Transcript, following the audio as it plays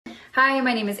Hi,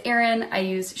 my name is Erin. I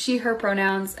use she, her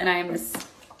pronouns, and I am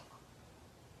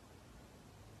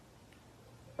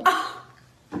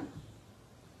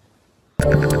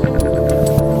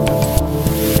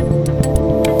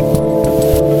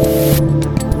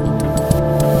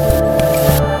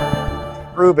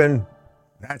Rubin,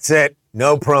 that's it.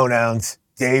 No pronouns.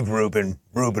 Dave Rubin,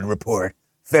 Rubin Report,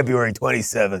 February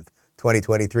 27th,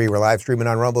 2023. We're live streaming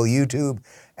on Rumble, YouTube,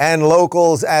 and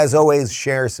Locals. As always,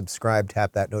 share, subscribe,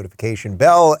 tap that notification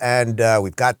bell, and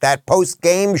we've got that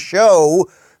post-game show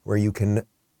where you can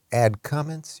add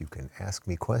comments, you can ask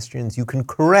me questions, you can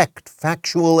correct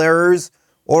factual errors,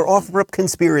 or offer up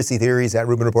conspiracy theories at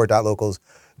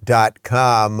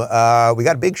rubinreport.locals.com. We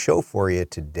got a big show for you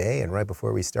today, and right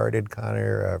before we started,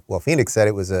 Connor, Phoenix said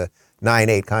it was a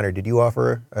 9-8. Connor, did you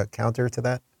offer a counter to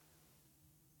that?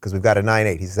 Because we've got a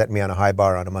 9-8. He's setting me on a high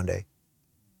bar on a Monday.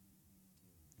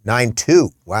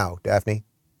 9-2. Wow, Daphne.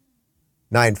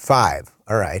 9-5.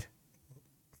 All right.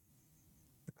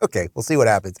 Okay, we'll see what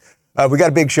happens. We got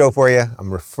a big show for you.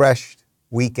 I'm refreshed.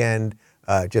 Weekend.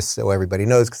 Just so everybody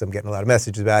knows, because I'm getting a lot of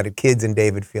messages about it. Kids and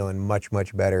David feeling much,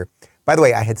 much better. By the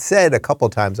way, I had said a couple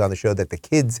times on the show that the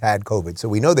kids had COVID. So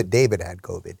we know that David had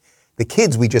COVID. The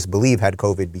kids, we just believe, had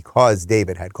COVID because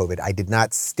David had COVID. I did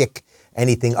not stick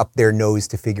anything up their nose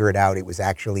to figure it out. It was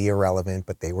actually irrelevant,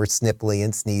 but they were snipply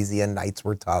and sneezy and nights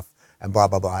were tough and blah,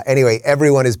 blah, blah. Anyway,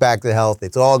 everyone is back to health.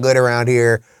 It's all good around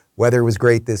here. Weather was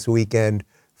great this weekend.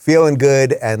 Feeling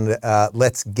good, and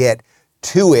let's get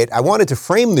to it. I wanted to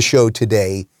frame the show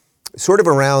today sort of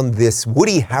around this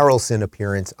Woody Harrelson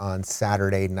appearance on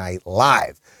Saturday Night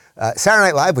Live. Saturday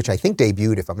Night Live, which I think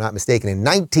debuted, if I'm not mistaken, in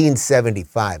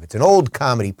 1975. It's an old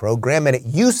comedy program, and it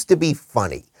used to be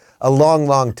funny a long,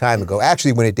 long time ago.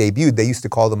 Actually, when it debuted, they used to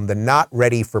call them the not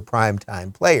ready for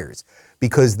primetime players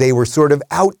because they were sort of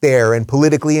out there and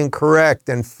politically incorrect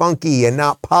and funky and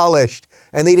not polished,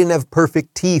 and they didn't have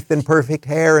perfect teeth and perfect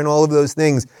hair and all of those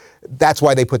things. That's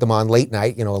why they put them on late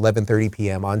night, 11:30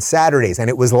 p.m. on Saturdays. And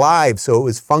it was live, so it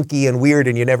was funky and weird,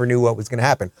 and you never knew what was going to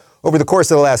happen. Over the course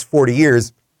of the last 40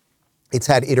 years, it's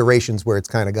had iterations where it's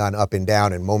kind of gone up and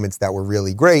down, and moments that were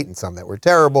really great and some that were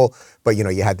terrible. But, you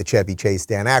had the Chevy Chase,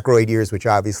 Dan Aykroyd years, which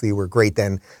obviously were great.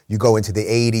 Then you go into the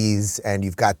 80s, and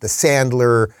you've got the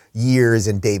Sandler years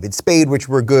and David Spade, which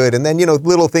were good. And then,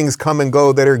 little things come and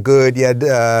go that are good. You had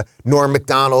Norm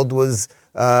Macdonald was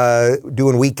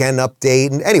doing Weekend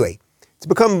Update. And anyway, it's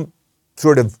become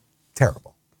sort of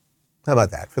terrible. How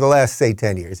about that? For the last, say,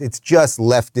 10 years, it's just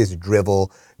leftist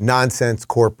drivel, nonsense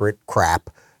corporate crap.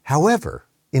 However,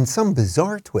 in some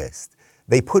bizarre twist,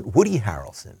 they put Woody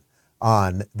Harrelson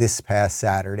on this past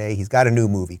Saturday. He's got a new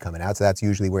movie coming out, so that's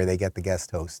usually where they get the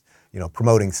guest host,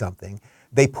 promoting something.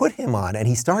 They put him on, and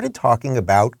he started talking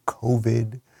about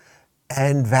COVID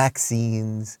and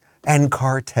vaccines and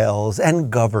cartels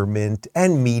and government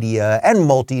and media and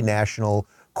multinational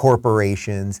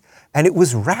corporations. And it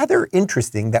was rather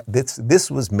interesting that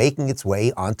this was making its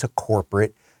way onto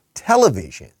corporate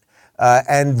television.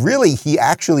 And really, he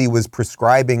actually was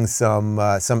prescribing some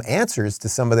answers to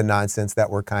some of the nonsense that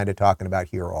we're kind of talking about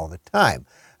here all the time.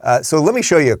 So let me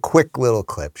show you a quick little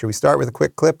clip. Should we start with a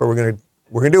quick clip, or we're gonna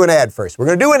do an ad first? We're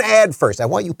gonna do an ad first. I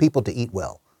want you people to eat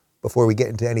well before we get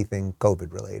into anything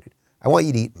COVID related. I want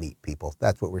you to eat meat, people.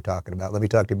 That's what we're talking about. Let me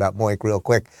talk to you about Moink real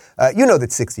quick. You know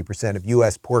that 60% of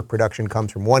U.S. pork production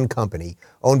comes from one company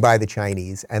owned by the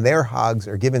Chinese, and their hogs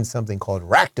are given something called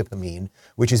ractopamine,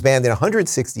 which is banned in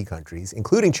 160 countries,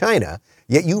 including China,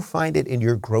 yet you find it in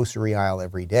your grocery aisle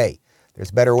every day. There's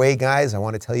a better way, guys. I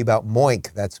want to tell you about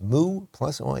Moink. That's moo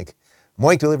plus oink.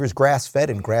 Moink delivers grass-fed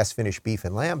and grass-finished beef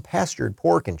and lamb, pastured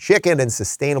pork and chicken, and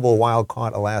sustainable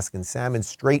wild-caught Alaskan salmon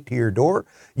straight to your door.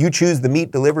 You choose the meat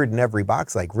delivered in every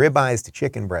box, like ribeyes to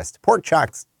chicken breast, pork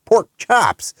chops,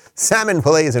 salmon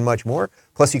fillets, and much more.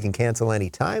 Plus, you can cancel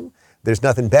any time. There's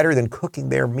nothing better than cooking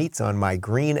their meats on my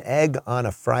green egg on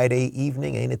a Friday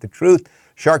evening. Ain't it the truth?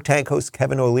 Shark Tank host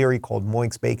Kevin O'Leary called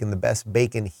Moink's bacon the best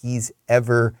bacon he's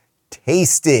ever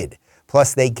tasted.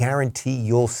 Plus, they guarantee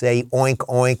you'll say, oink,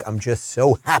 oink, I'm just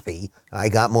so happy I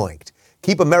got moinked.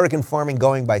 Keep American farming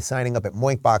going by signing up at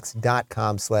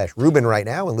moinkbox.com/Rubin right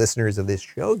now. And listeners of this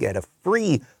show get a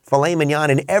free filet mignon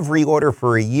in every order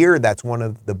for a year. That's one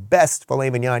of the best filet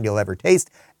mignon you'll ever taste.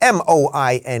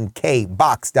 MOINK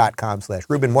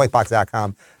box.com/Rubin,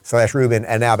 moinkbox.com/Rubin.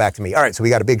 And now back to me. All right, so we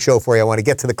got a big show for you. I want to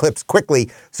get to the clips quickly.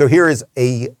 So here is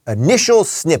a initial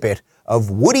snippet of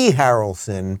Woody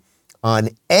Harrelson on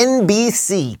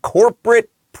NBC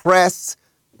corporate press,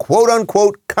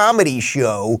 quote-unquote, comedy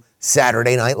show,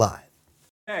 Saturday Night Live.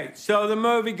 Hey, so the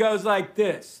movie goes like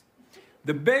this.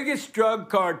 The biggest drug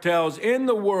cartels in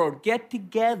the world get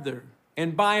together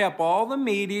and buy up all the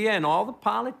media and all the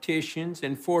politicians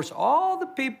and force all the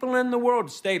people in the world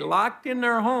to stay locked in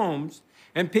their homes.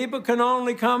 And people can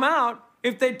only come out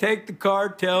if they take the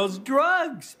cartel's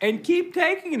drugs and keep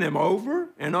taking them over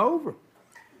and over.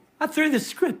 I threw the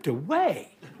script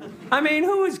away. I mean,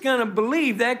 who is going to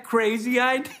believe that crazy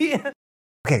idea?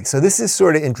 Okay, so this is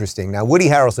sort of interesting. Now, Woody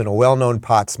Harrelson, a well-known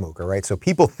pot smoker, right? So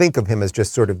people think of him as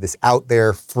just sort of this out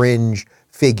there fringe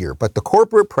figure, but the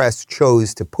corporate press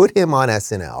chose to put him on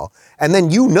SNL. And then,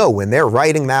 when they're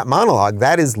writing that monologue,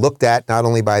 that is looked at not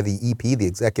only by the EP, the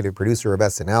executive producer of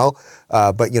SNL,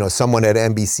 but, someone at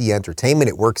NBC Entertainment.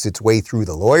 It works its way through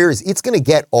the lawyers. It's going to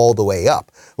get all the way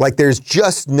up. Like, there's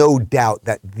just no doubt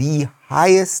that the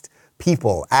highest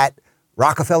people at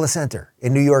Rockefeller Center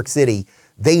in New York City,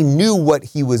 they knew what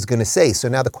he was going to say. So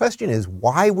now the question is,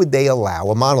 why would they allow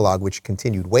a monologue, which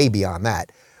continued way beyond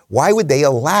that? Why would they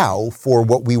allow for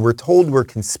what we were told were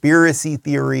conspiracy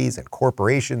theories and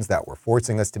corporations that were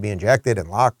forcing us to be injected and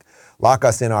lock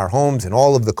us in our homes and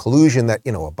all of the collusion that,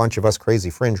 a bunch of us crazy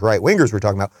fringe right-wingers were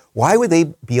talking about? Why would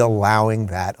they be allowing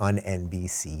that on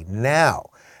NBC now?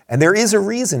 And there is a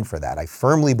reason for that. I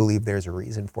firmly believe there's a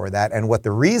reason for that. And what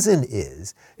the reason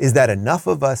is that enough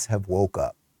of us have woke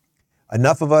up.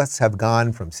 Enough of us have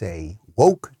gone from, say,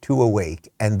 woke to awake,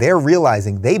 and they're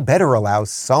realizing they better allow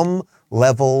some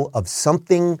level of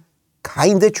something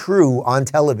kind of true on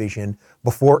television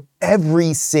before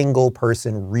every single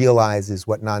person realizes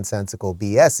what nonsensical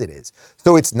BS it is.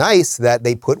 So it's nice that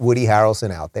they put Woody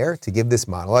Harrelson out there to give this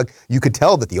monologue. You could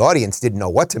tell that the audience didn't know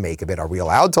what to make of it. Are we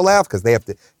allowed to laugh? Because they have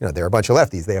to, they're a bunch of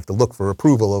lefties. They have to look for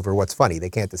approval over what's funny. They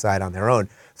can't decide on their own.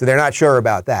 So they're not sure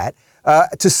about that.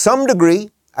 To some degree,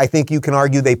 I think you can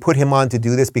argue they put him on to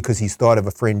do this because he's thought of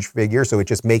a fringe figure, so it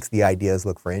just makes the ideas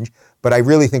look fringe. But I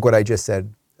really think what I just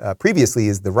said previously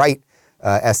is the right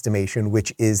estimation,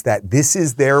 which is that this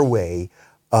is their way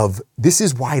of, this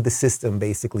is why the system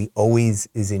basically always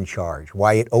is in charge,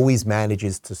 why it always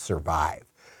manages to survive.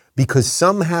 Because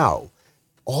somehow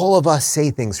all of us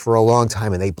say things for a long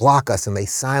time and they block us and they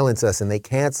silence us and they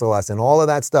cancel us and all of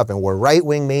that stuff. And we're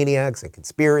right-wing maniacs and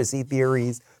conspiracy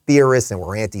theorists and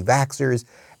we're anti-vaxxers.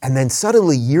 And then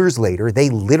suddenly, years later, they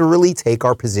literally take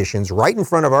our positions right in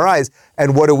front of our eyes.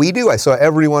 And what do? I saw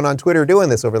everyone on Twitter doing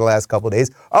this over the last couple of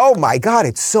days. Oh my God,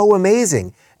 it's so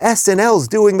amazing. SNL's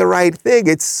doing the right thing.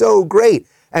 It's so great.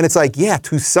 And it's like, yeah,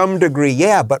 to some degree,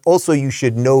 yeah, but also you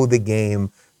should know the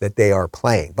game that they are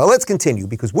playing. But let's continue,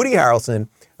 because Woody Harrelson,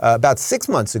 about 6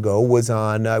 months ago, was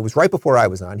on, it was right before I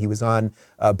was on, he was on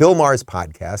Bill Maher's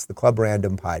podcast, the Club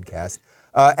Random podcast,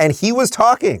 and he was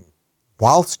talking,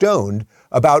 while stoned,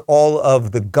 about all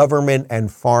of the government and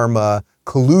pharma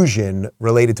collusion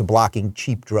related to blocking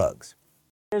cheap drugs.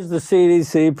 Here's the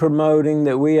CDC promoting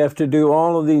that we have to do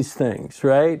all of these things,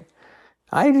 right?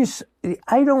 I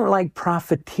don't like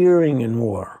profiteering in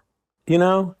war,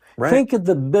 Right. Think of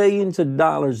the billions of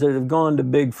dollars that have gone to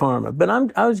big pharma. But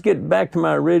I was getting back to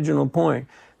my original point.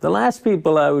 The last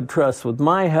people I would trust with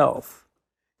my health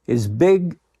is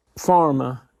big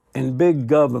pharma and big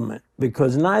government,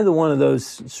 because neither one of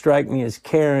those strike me as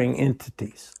caring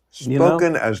entities.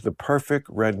 Spoken as the perfect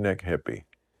redneck hippie.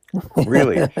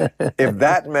 Really. If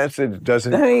that message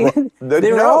doesn't...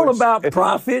 they're all about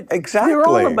profit. Exactly. They're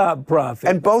all about profit.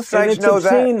 And both sides know that. And it's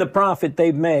obscene, the profit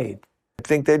they've made. I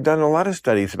think they've done a lot of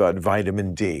studies about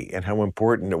vitamin D and how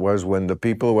important it was when the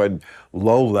people who had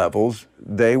low levels,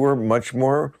 they were much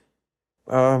more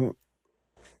vulnerable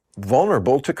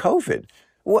to COVID.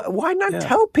 Why not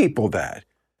tell people that?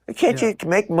 Can't you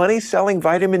make money selling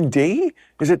vitamin D?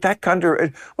 Is it that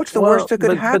what's the worst that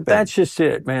could happen? But that's just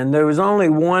it, man. There was only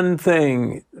one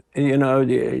thing,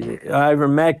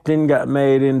 ivermectin got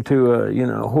made into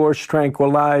a, horse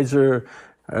tranquilizer,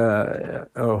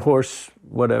 or horse,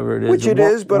 whatever it is. Which it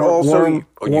is, but also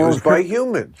used by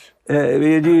humans.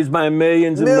 It's used by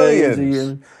millions and millions of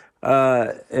humans.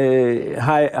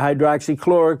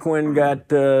 Hydroxychloroquine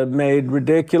got made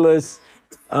ridiculous.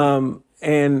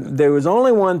 And there was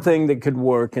only one thing that could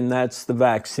work, and that's the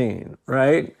vaccine,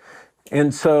 right?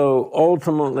 And so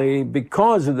ultimately,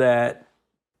 because of that,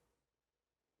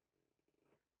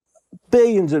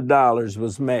 billions of dollars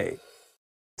was made.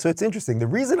 So it's interesting. The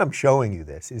reason I'm showing you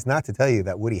this is not to tell you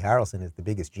that Woody Harrelson is the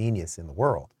biggest genius in the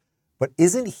world, but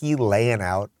isn't he laying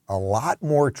out a lot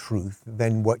more truth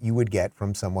than what you would get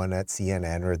from someone at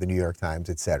CNN or the New York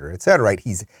Times, et cetera, right?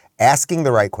 He's asking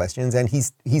the right questions, and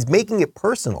he's making it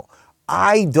personal.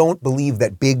 I don't believe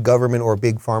that big government or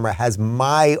big pharma has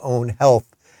my own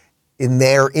health in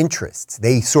their interests.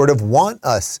 They sort of want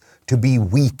us to be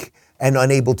weak and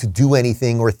unable to do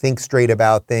anything or think straight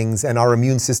about things, and our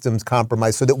immune system's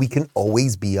compromised so that we can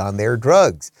always be on their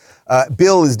drugs.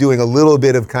 Bill is doing a little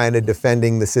bit of kind of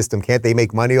defending the system. Can't they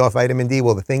make money off vitamin D?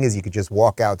 Well, the thing is, you could just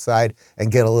walk outside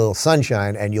and get a little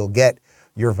sunshine and you'll get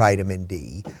your vitamin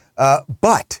D.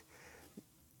 But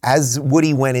as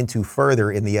Woody went into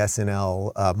further in the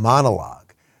SNL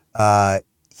monologue,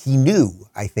 he knew,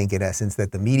 I think, in essence,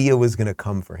 that the media was going to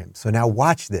come for him. So now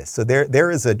watch this. So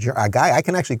there is a guy, I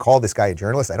can actually call this guy a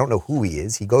journalist. I don't know who he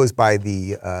is. He goes by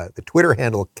the Twitter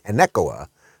handle Kanekoa,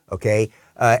 okay?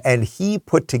 And he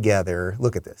put together,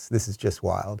 look at this. This is just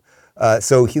wild.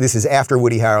 This is after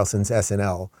Woody Harrelson's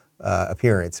SNL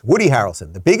appearance. Woody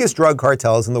Harrelson, the biggest drug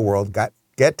cartels in the world,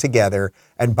 get together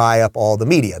and buy up all the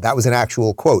media. That was an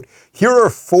actual quote. Here are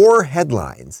 4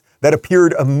 headlines that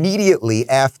appeared immediately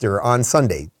after on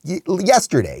Sunday,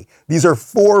 yesterday. These are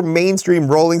 4 mainstream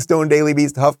Rolling Stone, Daily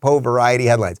Beast, HuffPo, Variety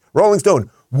headlines. Rolling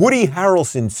Stone, Woody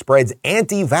Harrelson spreads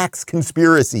anti-vax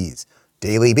conspiracies.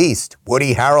 Daily Beast,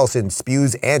 Woody Harrelson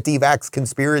spews anti-vax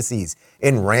conspiracies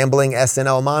in rambling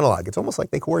SNL monologue. It's almost like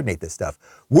they coordinate this stuff.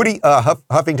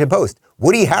 Huffington Post,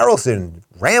 Woody Harrelson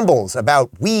rambles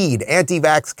about weed,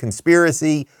 anti-vax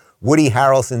conspiracy. Woody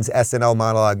Harrelson's SNL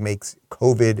monologue makes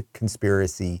COVID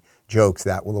conspiracy jokes.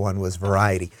 That one was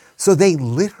Variety. So they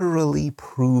literally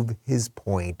prove his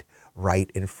point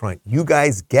right in front. You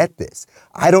guys get this.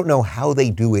 I don't know how they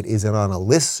do it. Is it on a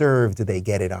listserv? Do they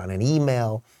get it on an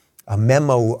email? A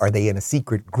memo? Are they in a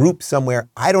secret group somewhere?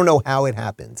 I don't know how it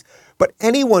happens. But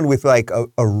anyone with like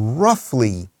a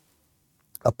roughly,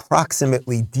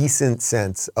 approximately decent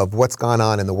sense of what's gone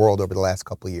on in the world over the last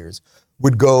couple of years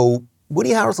would go,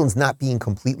 Woody Harrelson's not being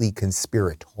completely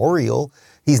conspiratorial.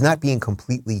 He's not being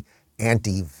completely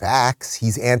anti-vax.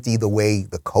 He's anti the way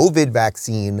the COVID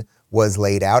vaccine was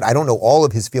laid out. I don't know all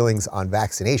of his feelings on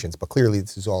vaccinations, but clearly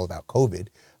this is all about COVID.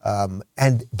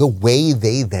 And the way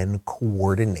they then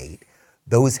coordinate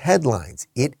those headlines,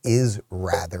 it is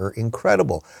rather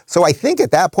incredible. So I think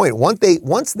at that point,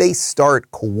 once they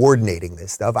start coordinating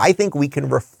this stuff, I think we can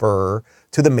refer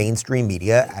to the mainstream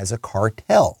media as a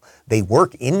cartel. They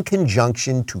work in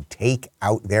conjunction to take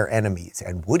out their enemies.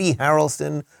 And Woody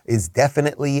Harrelson is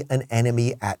definitely an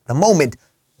enemy at the moment.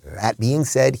 That being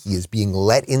said, he is being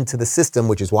let into the system,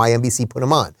 which is why NBC put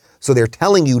him on. So they're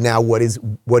telling you now what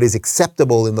is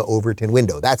acceptable in the Overton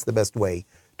window. That's the best way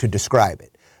to describe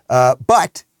it.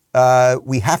 But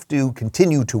we have to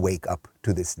continue to wake up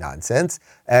to this nonsense.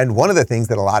 And one of the things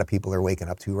that a lot of people are waking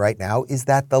up to right now is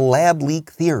that the lab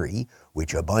leak theory,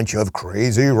 which a bunch of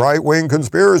crazy right-wing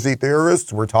conspiracy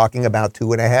theorists were talking about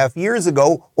 2.5 years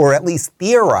ago, or at least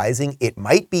theorizing it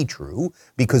might be true,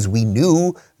 because we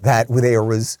knew that there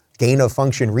was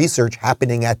gain-of-function research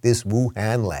happening at this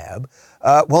Wuhan lab.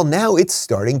 Well, now it's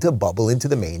starting to bubble into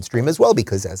the mainstream as well,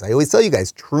 because as I always tell you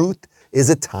guys, truth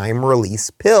is a time-release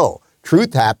pill.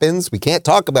 Truth happens, we can't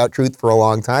talk about truth for a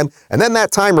long time, and then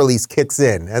that time release kicks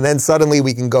in, and then suddenly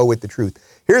we can go with the truth.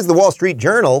 Here's the Wall Street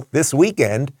Journal this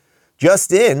weekend.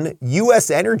 Just in,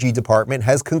 U.S. Energy Department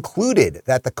has concluded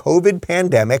that the COVID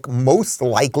pandemic most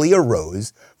likely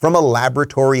arose from a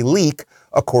laboratory leak,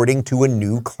 according to a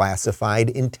new classified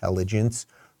intelligence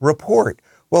report.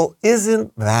 Well,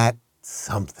 isn't that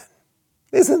something?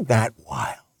 Isn't that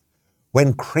wild?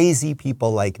 When crazy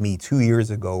people like me 2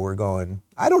 years ago were going,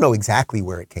 I don't know exactly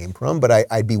where it came from, but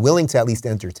I'd be willing to at least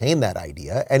entertain that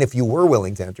idea. And if you were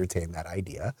willing to entertain that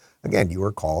idea, again, you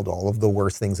were called all of the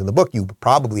worst things in the book. You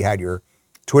probably had your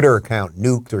Twitter account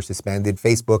nuked or suspended.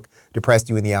 Facebook depressed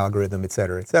you in the algorithm, et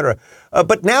cetera, et cetera.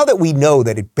 But now that we know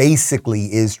that it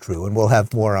basically is true, and we'll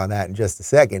have more on that in just a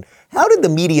second, how did the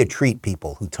media treat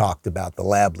people who talked about the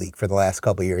lab leak for the last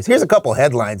couple of years? Here's a couple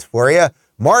headlines for you.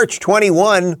 March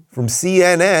 21 from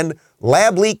CNN,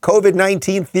 lab leak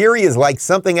COVID-19 theory is like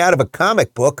something out of a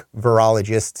comic book,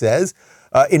 virologist says.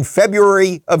 In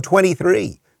February of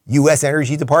 23, U.S.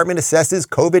 Energy Department assesses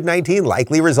COVID-19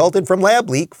 likely resulted from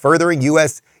lab leak, furthering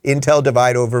U.S. intel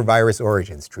divide over virus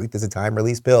origins. Truth is a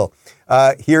time-release pill.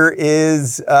 Here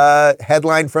is a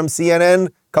headline from CNN.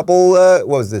 What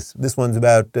was this? This one's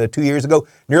about 2 years ago.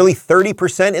 Nearly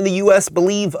 30% in the U.S.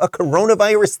 believe a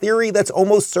coronavirus theory that's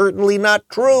almost certainly not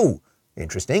true.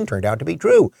 Interesting, turned out to be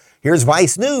true. Here's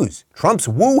Vice News. Trump's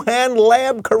Wuhan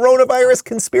lab coronavirus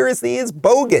conspiracy is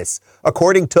bogus,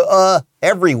 according to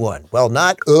everyone. Well,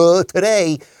 not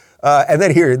today. And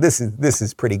then here, this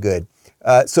is pretty good.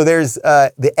 So there's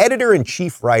the editor and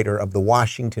chief writer of the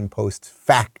Washington Post's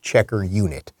fact checker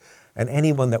unit. and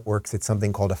anyone that works at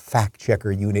something called a fact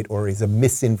checker unit or is a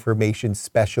misinformation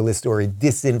specialist or a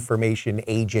disinformation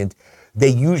agent, they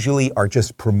usually are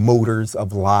just promoters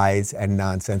of lies and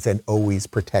nonsense and always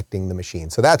protecting the machine.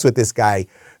 So that's what this guy,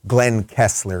 Glenn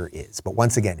Kessler, is. But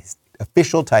once again, his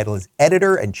official title is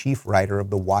editor and chief writer of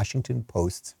the Washington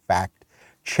Post's Fact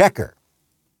Checker.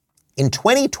 In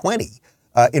 2020,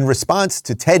 in response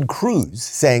to Ted Cruz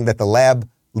saying that the lab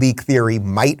leak theory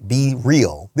might be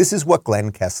real, this is what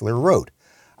Glenn Kessler wrote.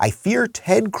 I fear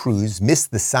Ted Cruz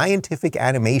missed the scientific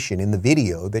animation in the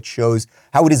video that shows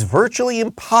how it is virtually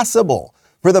impossible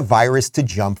for the virus to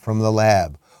jump from the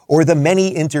lab, or the many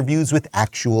interviews with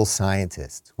actual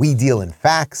scientists. We deal in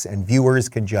facts and viewers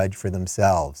can judge for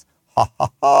themselves. Ha ha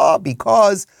ha,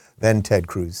 because then Ted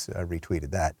Cruz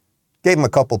retweeted that. Gave him a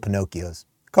couple Pinocchios.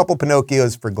 A couple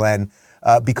Pinocchios for Glenn,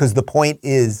 because the point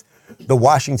is the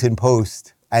Washington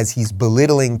Post, as he's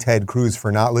belittling Ted Cruz for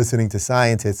not listening to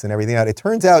scientists and everything else, it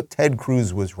turns out Ted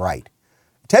Cruz was right.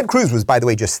 Ted Cruz was, by the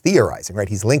way, just theorizing, right?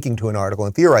 He's linking to an article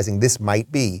and theorizing this might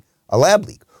be a lab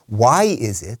leak. Why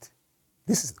is it,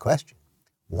 this is the question,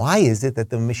 why is it that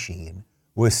the machine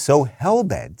was so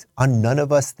hell-bent on none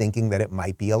of us thinking that it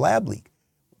might be a lab leak?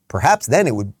 Perhaps then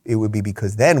it would be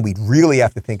because then we'd really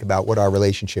have to think about what our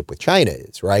relationship with China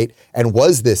is, right? And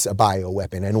was this a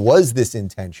bioweapon? And was this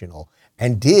intentional?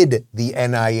 And did the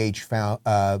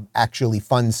NIH actually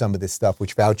fund some of this stuff,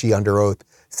 which Fauci under oath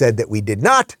said that we did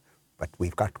not? But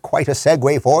we've got quite a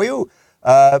segue for you.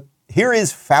 Here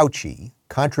is Fauci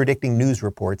contradicting news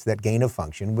reports that gain of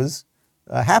function was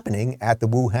happening at the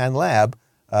Wuhan lab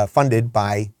funded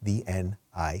by the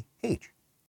NIH.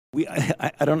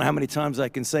 I don't know how many times I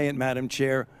can say it, Madam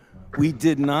Chair. We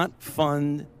did not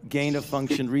fund gain of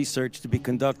function research to be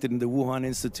conducted in the Wuhan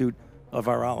Institute of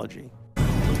Virology.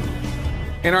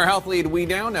 In our health lead, we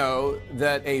now know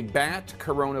that a bat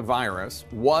coronavirus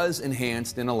was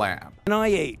enhanced in a lab.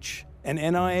 NIH and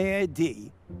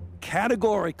NIAID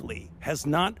categorically has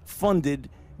not funded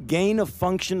gain of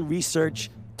function research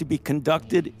to be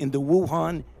conducted in the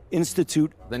Wuhan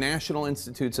Institute. The National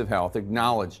Institutes of Health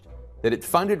acknowledged that it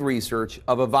funded research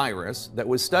of a virus that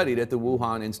was studied at the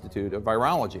Wuhan Institute of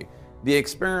Virology. The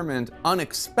experiment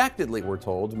unexpectedly, we're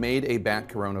told, made a bat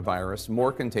coronavirus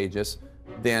more contagious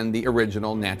than the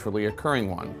original naturally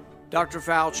occurring one. Dr.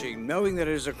 Fauci, knowing that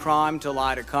it is a crime to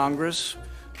lie to Congress,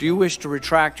 do you wish to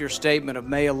retract your statement of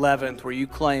May 11th where you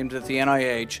claimed that the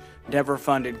NIH never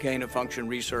funded gain-of-function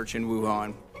research in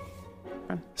Wuhan?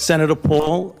 Senator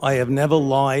Paul, I have never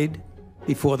lied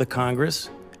before the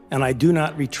Congress, and I do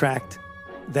not retract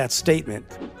that statement.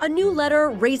 A new letter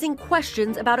raising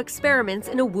questions about experiments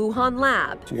in a Wuhan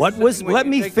lab. Let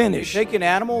me finish. You take an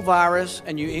animal virus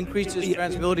and you increase its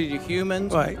transmissibility to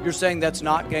humans. Right. You're saying that's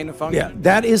not gain of function? Yeah,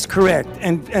 that is correct.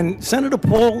 And Senator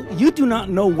Paul, you do not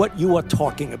know what you are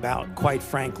talking about, quite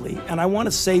frankly. And I want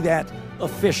to say that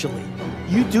officially.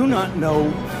 You do not know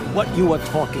what you are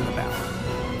talking about.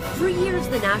 For years,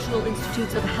 the National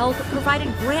Institutes of Health provided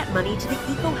grant money to the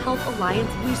EcoHealth Alliance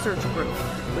Research Group,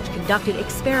 which conducted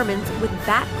experiments with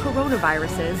bat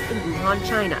coronaviruses in Wuhan,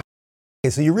 China. Okay,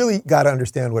 so you really got to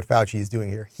understand what Fauci is doing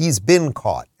here. He's been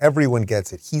caught. Everyone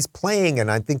gets it. He's playing,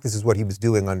 and I think this is what he was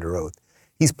doing under oath.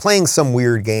 He's playing some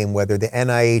weird game, whether the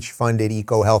NIH funded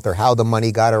EcoHealth or how the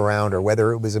money got around or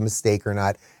whether it was a mistake or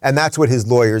not. And that's what his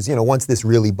lawyers, once this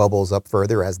really bubbles up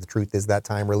further, as the Truth Is That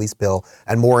Time release bill,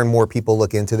 and more people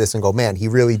look into this and go, man, he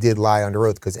really did lie under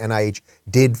oath because NIH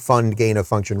did fund gain of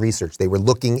function research. They were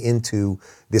looking into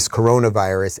this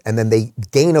coronavirus, and then they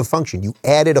gain of function. You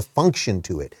added a function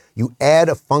to it. You add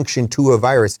a function to a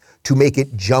virus to make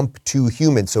it jump to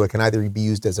humans so it can either be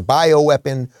used as a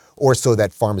bioweapon or so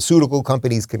that pharmaceutical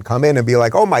companies can come in and be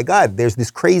like, oh my God, there's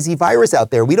this crazy virus out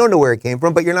there. We don't know where it came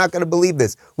from, but you're not going to believe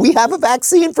this. We have a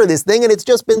vaccine for this thing and it's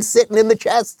just been sitting in the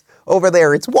chest over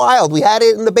there. It's wild. We had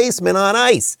it in the basement on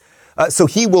ice. So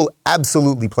he will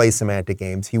absolutely play semantic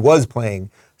games. He was playing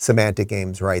semantic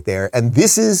games right there. And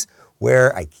this is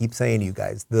where I keep saying to you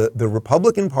guys, the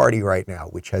Republican Party right now,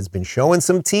 which has been showing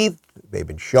some teeth, they've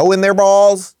been showing their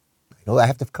balls. I know I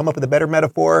have to come up with a better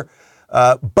metaphor,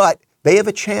 but they have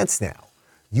a chance now.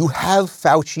 You have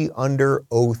Fauci under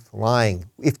oath lying.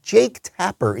 If Jake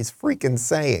Tapper is freaking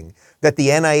saying that the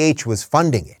NIH was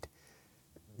funding it,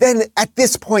 then at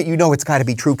this point, it's got to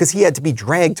be true because he had to be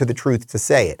dragged to the truth to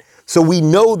say it. So we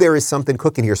know there is something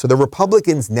cooking here. So the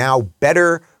Republicans now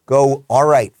better go, all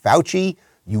right, Fauci,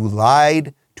 you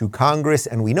lied to Congress,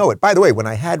 and we know it. By the way, when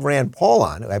I had Rand Paul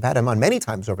on, I've had him on many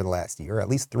times over the last year, at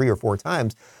least 3 or 4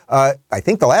 times. I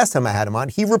think the last time I had him on,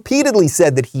 he repeatedly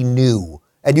said that he knew,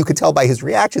 and you could tell by his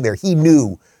reaction there, he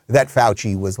knew that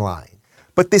Fauci was lying.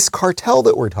 But this cartel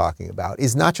that we're talking about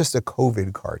is not just a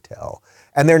COVID cartel.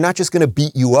 And they're not just going to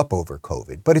beat you up over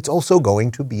COVID, but it's also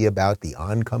going to be about the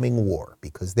oncoming war,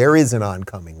 because there is an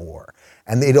oncoming war.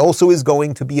 And it also is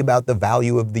going to be about the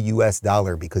value of the US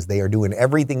dollar, because they are doing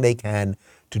everything they can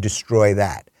to destroy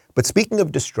that. But speaking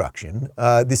of destruction,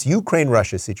 this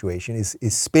Ukraine-Russia situation is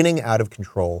spinning out of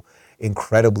control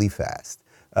incredibly fast.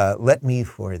 Let me,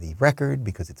 for the record,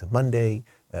 because it's a Monday,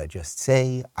 just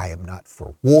say I am not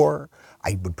for war.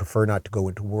 I would prefer not to go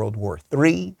into World War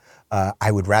III.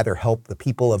 I would rather help the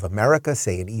people of America,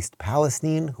 say in East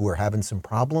Palestine, who are having some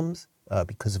problems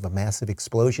because of a massive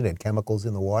explosion and chemicals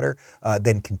in the water,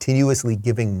 than continuously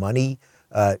giving money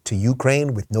to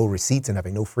Ukraine with no receipts and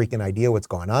having no freaking idea what's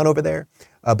going on over there.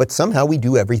 But somehow we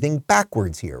do everything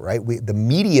backwards here, right? The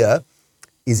media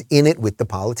is in it with the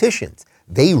politicians.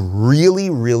 They really,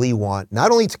 really want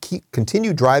not only to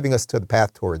continue driving us to the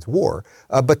path towards war,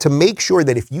 but to make sure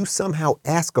that if you somehow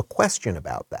ask a question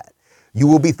about that, you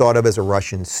will be thought of as a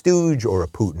Russian stooge or a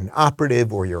Putin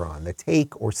operative, or you're on the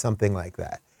take or something like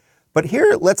that. But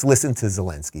here, let's listen to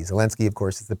Zelensky. Zelensky, of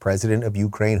course, is the president of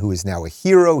Ukraine, who is now a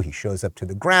hero. He shows up to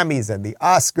the Grammys and the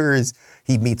Oscars.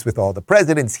 He meets with all the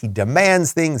presidents. He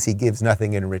demands things. He gives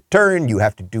nothing in return. You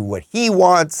have to do what he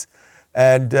wants.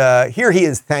 And here he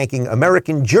is thanking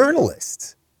American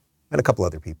journalists and a couple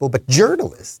other people, but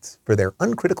journalists, for their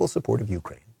uncritical support of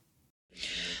Ukraine.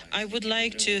 I would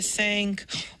like to thank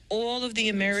all of the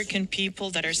American people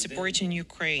that are supporting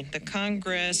Ukraine, the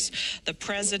Congress, the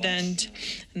president,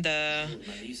 the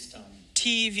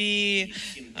TV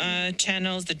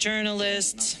channels, the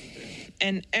journalists,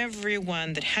 and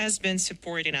everyone that has been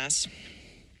supporting us.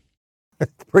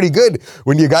 Pretty good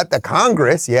when you got the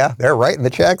Congress. Yeah, they're writing the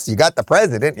checks. You got the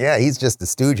president. Yeah, he's just a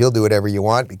stooge. He'll do whatever you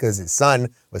want because his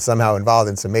son was somehow involved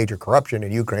in some major corruption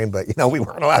in Ukraine. But, we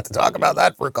weren't allowed to talk about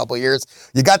that for a couple of years.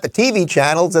 You got the TV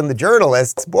channels and the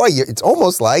journalists. Boy, it's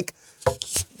almost like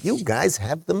you guys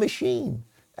have the machine.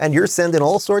 And you're sending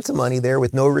all sorts of money there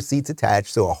with no receipts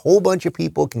attached so a whole bunch of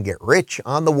people can get rich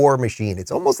on the war machine.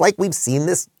 It's almost like we've seen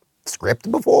this script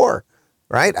before,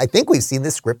 right? I think we've seen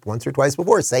this script once or twice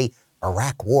before. Say,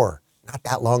 Iraq war, not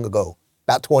that long ago,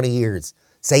 about 20 years.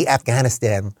 Say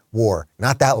Afghanistan war,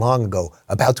 not that long ago,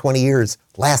 about 20 years,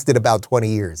 lasted about 20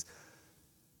 years.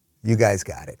 You guys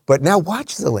got it. But now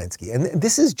watch Zelensky, and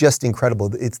this is just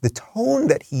incredible. It's the tone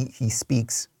that he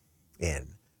speaks in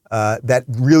that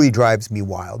really drives me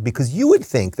wild, because you would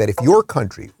think that if your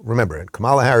country, remember, and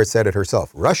Kamala Harris said it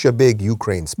herself, Russia big,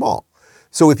 Ukraine small.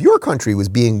 So if your country was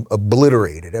being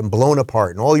obliterated and blown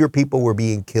apart and all your people were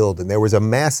being killed and there was a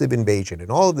massive invasion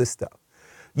and all of this stuff,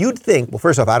 you'd think, well,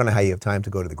 first off, I don't know how you have time to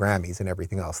go to the Grammys and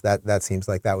everything else. That seems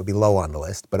like that would be low on the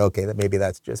list, but okay, maybe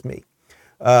that's just me.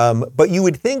 But you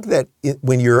would think that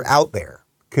when you're out there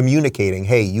communicating,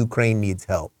 hey, Ukraine needs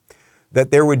help,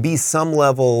 that there would be some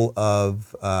level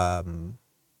of,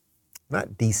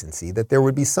 not decency, that there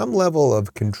would be some level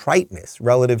of contriteness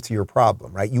relative to your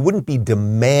problem, right? You wouldn't be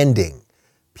demanding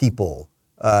people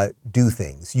do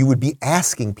things. You would be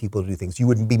asking people to do things. You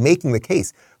wouldn't be making the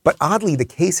case. But oddly, the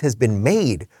case has been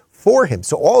made for him.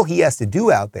 So all he has to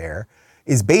do out there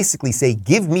is basically say,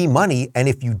 give me money. And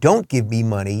if you don't give me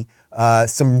money,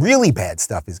 some really bad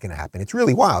stuff is going to happen. It's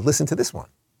really wild. Listen to this one.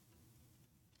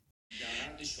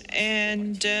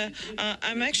 And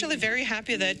I'm actually very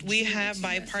happy that we have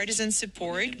bipartisan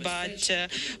support, but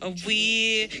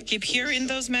we keep hearing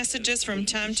those messages from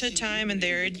time to time, and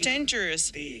they're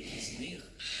dangerous.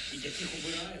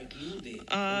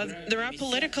 There are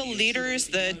political leaders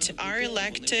that are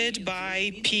elected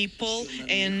by people,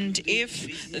 and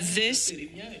if this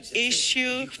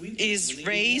issue is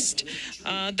raised,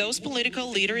 those political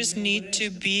leaders need to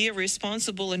be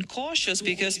responsible and cautious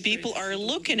because people are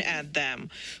looking at them.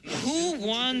 Who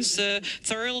wants a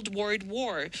third world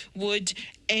war? Would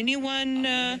anyone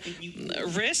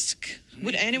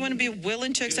Would anyone be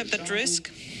willing to accept that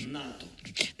risk?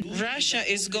 Russia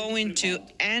is going to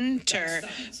enter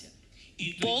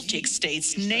Baltic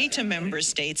states, NATO member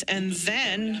states, and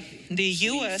then the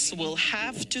U.S. will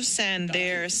have to send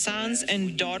their sons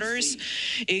and daughters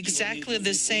exactly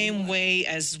the same way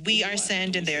as we are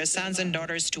sending their sons and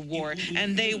daughters to war.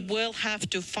 And they will have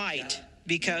to fight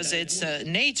because it's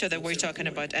NATO that we're talking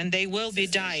about, and they will be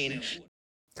dying.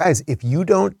 Guys, if you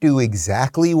don't do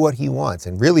exactly what he wants,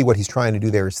 and really what he's trying to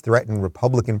do there is threaten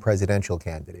Republican presidential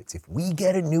candidates, if we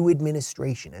get a new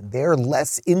administration and they're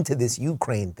less into this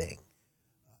Ukraine thing,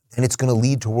 then it's going to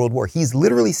lead to world war. He's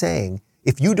literally saying,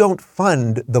 if you don't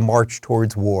fund the march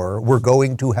towards war, we're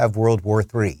going to have World War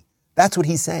III. That's what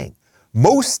he's saying.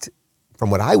 Most,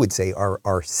 from what I would say,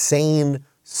 are sane,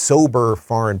 sober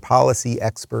foreign policy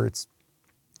experts,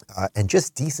 and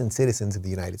just decent citizens of the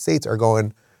United States are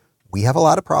going, we have a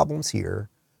lot of problems here.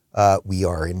 We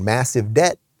are in massive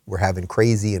debt. We're having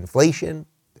crazy inflation.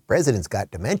 The president's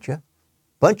got dementia.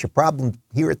 Bunch of problems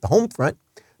here at the home front.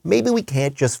 Maybe we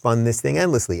can't just fund this thing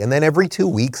endlessly. And then every 2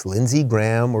 weeks, Lindsey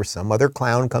Graham or some other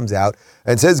clown comes out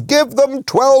and says, give them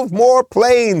 12 more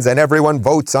planes. And everyone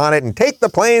votes on it and take the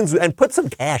planes and put some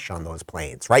cash on those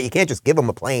planes, right? You can't just give them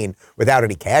a plane without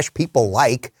any cash. People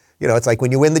like, it's like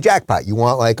when you win the jackpot. You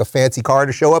want like a fancy car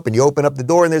to show up and you open up the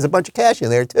door and there's a bunch of cash in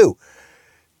there too.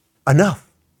 Enough.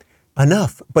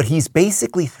 But he's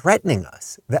basically threatening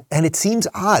us. And it seems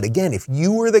odd. Again, if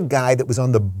you were the guy that was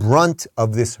on the brunt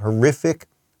of this horrific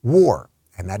war,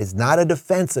 and that is not a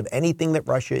defense of anything that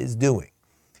Russia is doing,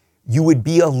 you would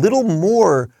be a little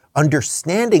more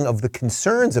understanding of the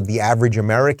concerns of the average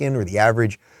American or the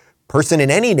average person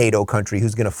in any NATO country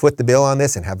who's going to foot the bill on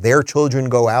this and have their children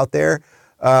go out there.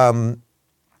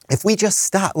 If we just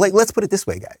stop, let's put it this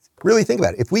way, guys, really think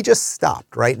about it. If we just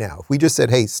stopped right now, if we just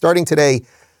said, hey, starting today,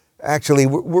 actually,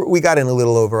 we got in a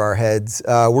little over our heads.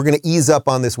 We're going to ease up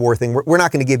on this war thing. We're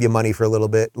not going to give you money for a little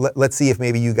bit. Let's see if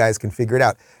maybe you guys can figure it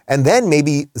out. And then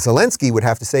maybe Zelensky would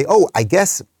have to say, oh, I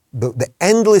guess the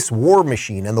endless war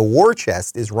machine and the war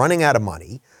chest is running out of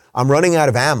money. I'm running out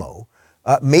of ammo.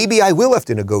 Maybe I will have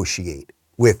to negotiate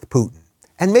with Putin.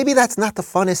 And maybe that's not the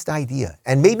funnest idea.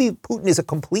 And maybe Putin is a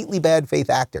completely bad faith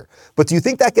actor. But do you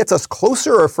think that gets us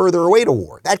closer or further away to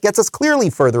war? That gets us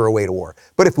clearly further away to war.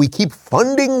 But if we keep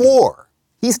funding war,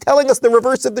 he's telling us the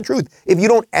reverse of the truth. If you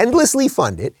don't endlessly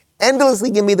fund it, endlessly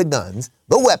give me the guns,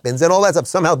 the weapons, and all that stuff,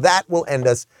 somehow that will end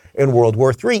us in World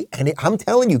War III. And I'm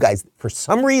telling you guys, for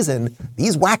some reason,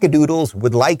 these wackadoodles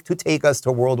would like to take us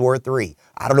to World War III.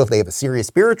 I don't know if they have a serious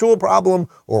spiritual problem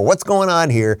or what's going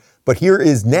on here, but here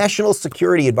is National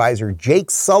Security Advisor Jake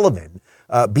Sullivan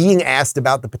being asked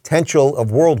about the potential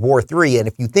of World War III. And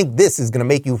if you think this is going to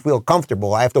make you feel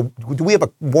comfortable, do we have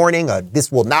a warning?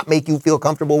 This will not make you feel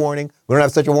comfortable warning? We don't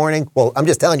have such a warning? Well, I'm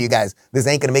just telling you guys, this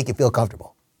ain't going to make you feel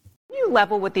comfortable. You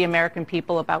level with the American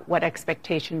people about what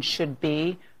expectations should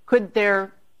be. Could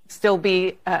there still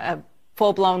be a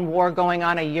full-blown war going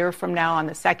on a year from now on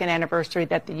the second anniversary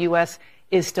that the U.S.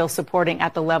 is still supporting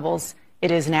at the levels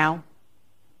it is now?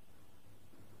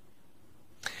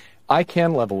 I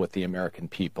can level with the American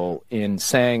people in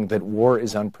saying that war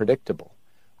is unpredictable.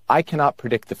 I cannot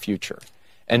predict the future,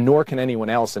 and nor can anyone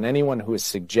else. And anyone who is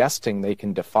suggesting they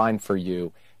can define for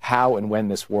you how and when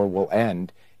this war will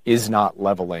end is not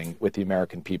leveling with the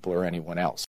American people or anyone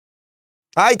else.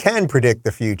 I can predict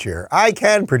the future.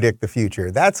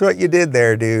 That's what you did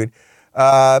there, dude.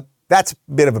 That's a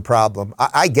bit of a problem.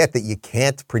 I get that you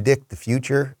can't predict the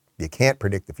future.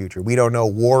 We don't know.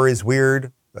 War is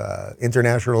weird.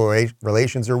 International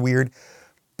relations are weird.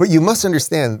 But you must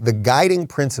understand the guiding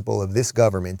principle of this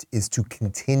government is to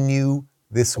continue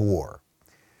this war.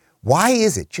 Why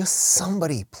is it? Just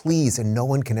somebody, please, and no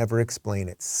one can ever explain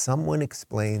it. Someone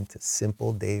explain to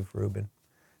simple Dave Rubin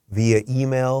via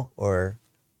email, or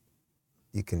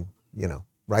you can,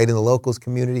 write in the locals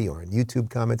community or in YouTube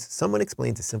comments. Someone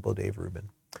explain to simple Dave Rubin.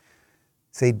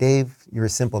 Say, Dave, you're a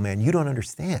simple man. You don't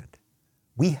understand.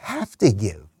 We have to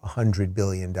give $100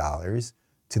 billion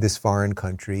to this foreign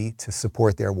country to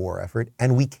support their war effort,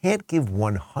 and we can't give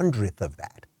 1/100th of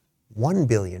that, $1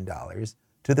 billion,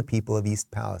 to the people of East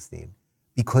Palestine,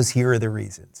 because here are the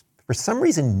reasons. For some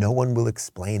reason, no one will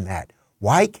explain that.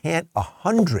 Why can't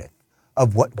 1/100th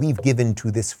of what we've given to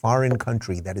this foreign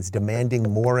country that is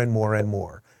demanding more and more and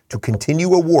more to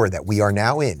continue a war that we are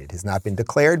now in? It has not been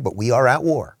declared, but we are at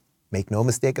war. Make no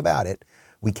mistake about it.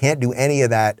 We can't do any of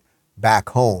that back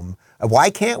home. Why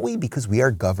can't we? Because we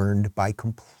are governed by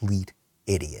complete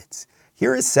idiots.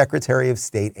 Here is Secretary of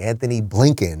State Anthony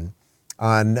Blinken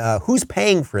on who's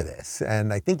paying for this.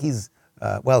 And I think he's,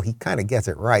 he kind of gets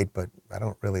it right, but I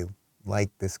don't really like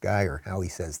this guy or how he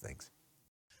says things.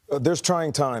 There's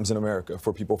trying times in America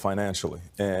for people financially.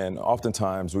 And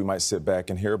oftentimes we might sit back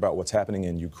and hear about what's happening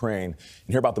in Ukraine and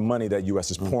hear about the money that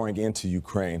U.S. is pouring into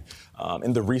Ukraine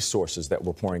and the resources that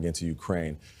we're pouring into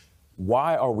Ukraine.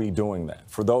 Why are we doing that?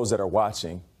 For those that are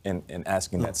watching and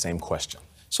asking that same question.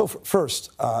 So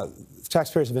first,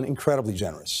 taxpayers have been incredibly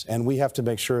generous, and we have to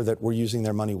make sure that we're using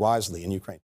their money wisely in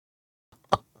Ukraine.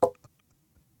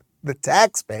 The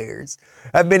taxpayers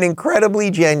have been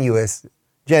incredibly generous.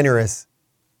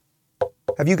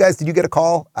 Did you get a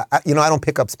call? I don't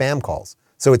pick up spam calls.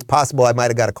 So it's possible I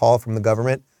might have got a call from the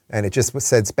government and it just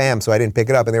said spam, so I didn't pick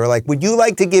it up. And they were like, would you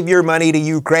like to give your money to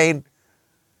Ukraine?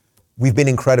 We've been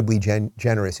incredibly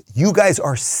generous. You guys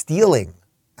are stealing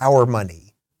our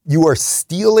money. You are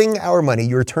stealing our money.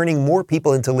 You're turning more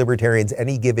people into libertarians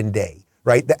any given day.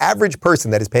 right? The average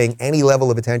person that is paying any level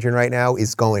of attention right now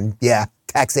is going, yeah,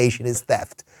 taxation is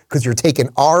theft, because you're taking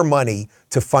our money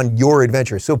to fund your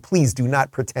adventure. So please do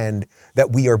not pretend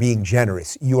that we are being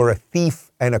generous. You are a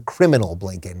thief and a criminal,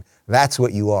 Blinken. That's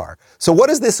what you are. So what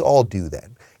does this all do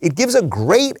then? It gives a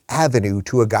great avenue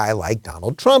to a guy like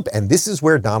Donald Trump. And this is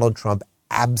where Donald Trump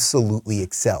absolutely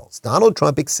excels. Donald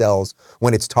Trump excels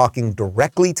when it's talking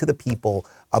directly to the people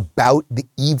about the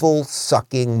evil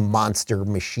sucking monster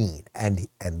machine. And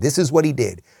this is what he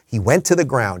did. He went to the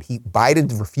ground.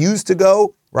 Biden refused to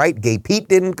go, right? Gay Pete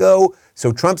didn't go.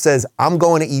 So Trump says, I'm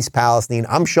going to East Palestine.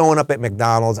 I'm showing up at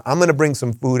McDonald's. I'm going to bring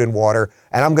some food and water,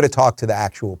 and I'm going to talk to the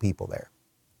actual people there.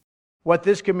 What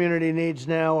this community needs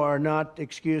now are not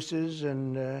excuses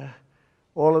and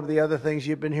all of the other things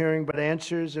you've been hearing, but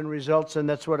answers and results, and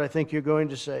that's what I think you're going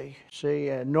to say.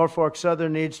 Norfolk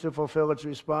Southern needs to fulfill its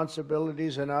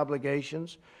responsibilities and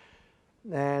obligations,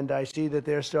 and I see that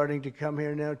they're starting to come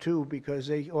here now too, because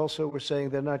they also were saying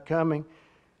they're not coming.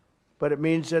 But it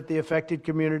means that the affected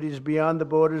communities beyond the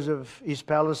borders of East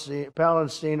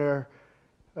Palestine are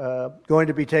going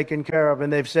to be taken care of,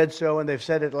 and they've said so, and they've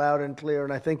said it loud and clear,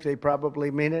 and I think they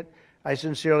probably mean it. I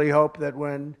sincerely hope that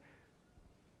when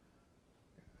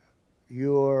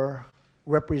your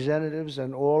representatives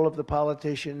and all of the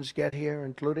politicians get here,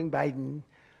 including Biden,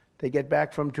 they get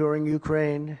back from touring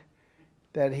Ukraine,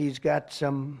 that he's got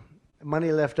some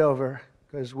money left over,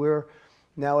 because we're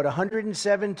now at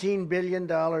 $117 billion,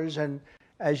 and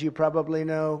as you probably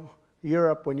know,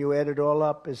 Europe, when you add it all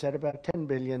up, is at about $10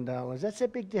 billion. That's a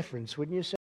big difference, wouldn't you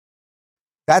say?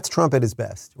 That's Trump at his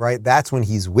best, right? That's when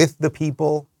he's with the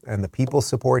people and the people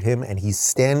support him and he's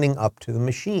standing up to the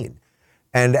machine.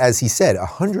 And as he said,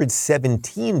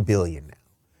 $117 billion now.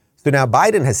 So now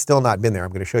Biden has still not been there. I'm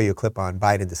going to show you a clip on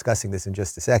Biden discussing this in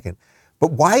just a second.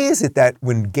 But why is it that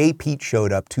when Gay Pete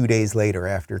showed up 2 days later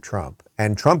after Trump,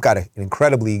 and Trump got an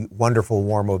incredibly wonderful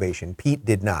warm ovation, Pete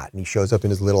did not, and he shows up in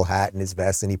his little hat and his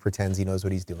vest and he pretends he knows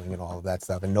what he's doing and all of that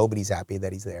stuff, and nobody's happy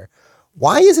that he's there.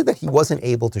 Why is it that he wasn't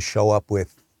able to show up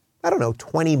with, I don't know,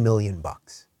 $20 million?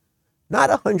 Not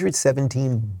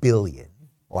 $117 billion,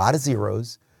 a lot of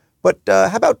zeros, but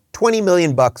how about $20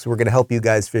 million? We're going to help you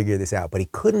guys figure this out. But he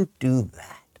couldn't do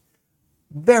that.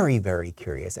 Very, very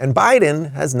curious. And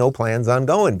Biden has no plans on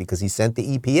going because he sent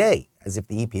the EPA, as if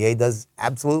the EPA does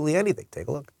absolutely anything. Take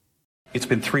a look. It's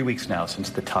been 3 weeks now since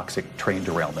the toxic train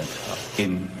derailment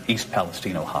in East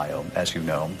Palestine, Ohio, as you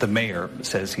know. The mayor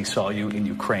says he saw you in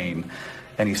Ukraine,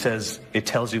 and he says it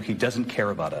tells you he doesn't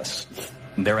care about us.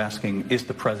 And they're asking, is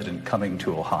the president coming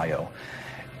to Ohio?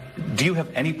 Do you have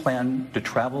any plan to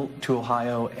travel to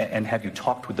Ohio, and have you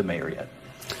talked with the mayor yet?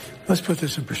 Let's put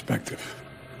this in perspective.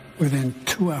 Within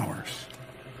 2 hours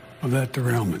of that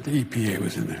derailment, the EPA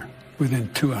was in there.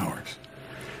 Within 2 hours.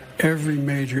 Every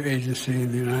major agency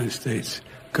in the United States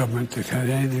government that had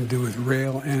anything to do with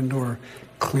rail and or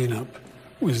cleanup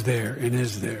was there and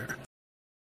is there.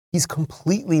 He's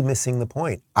completely missing the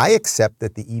point. I accept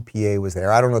that the EPA was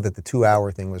there. I don't know that the 2 hour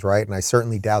thing was right, and I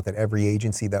certainly doubt that every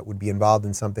agency that would be involved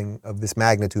in something of this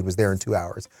magnitude was there in 2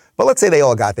 hours. But let's say they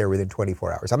all got there within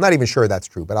 24 hours. I'm not even sure that's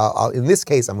true, but in this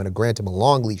case, I'm going to grant him a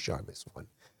long leash on this one.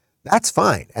 That's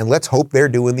fine, and let's hope they're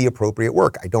doing the appropriate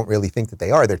work. I don't really think that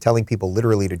they are. They're telling people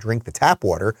literally to drink the tap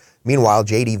water. Meanwhile,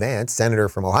 J.D. Vance, senator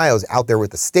from Ohio, is out there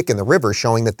with a stick in the river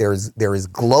showing that there is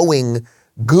glowing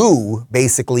goo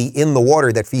basically in the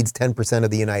water that feeds 10% of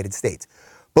the United States.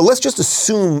 But let's just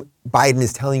assume Biden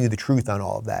is telling you the truth on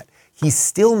all of that. He's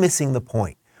still missing the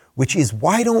point, which is,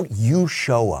 why don't you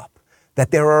show up?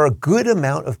 That there are a good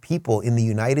amount of people in the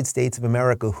United States of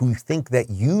America who think that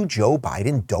you, Joe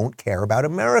Biden, don't care about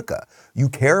America. You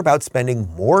care about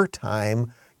spending more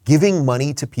time giving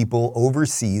money to people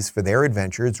overseas for their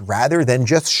adventures rather than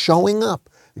just showing up.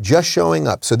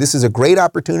 So this is a great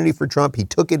opportunity for Trump. He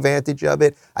took advantage of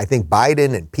it. I think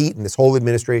Biden and Pete and this whole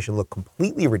administration look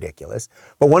completely ridiculous.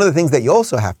 But one of the things that you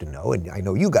also have to know, and I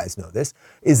know you guys know this,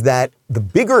 is that the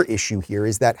bigger issue here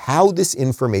is that how this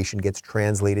information gets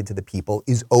translated to the people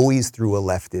is always through a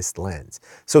leftist lens.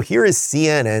 So here is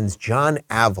CNN's John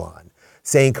Avlon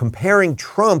saying comparing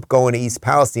Trump going to East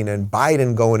Palestine and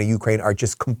Biden going to Ukraine are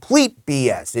just complete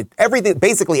BS.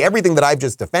 Basically everything that I've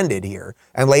just defended here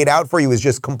and laid out for you is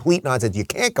just complete nonsense. You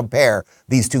can't compare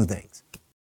these two things.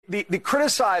 The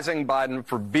criticizing Biden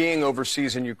for being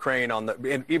overseas in Ukraine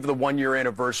even the 1 year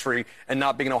anniversary and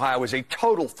not being in Ohio is a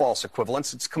total false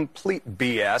equivalence. It's complete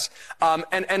BS.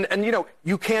 And you know,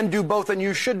 you can do both and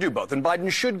you should do both. And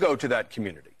Biden should go to that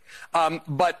community.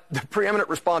 But the preeminent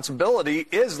responsibility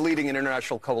is leading an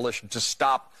international coalition to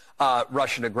stop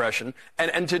Russian aggression,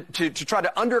 and to try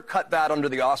to undercut that under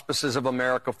the auspices of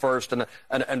America First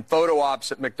and photo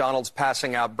ops at McDonald's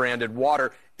passing out branded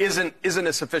water isn't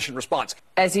a sufficient response.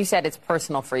 As you said, it's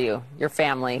personal for you. Your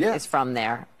family is from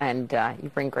there, and you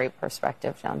bring great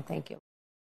perspective, John. Thank you.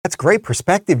 That's great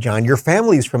perspective, John. Your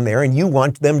family's from there and you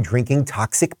want them drinking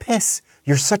toxic piss.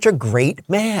 You're such a great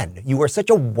man. You are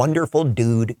such a wonderful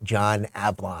dude, John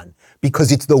Avlon,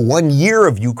 because it's the 1 year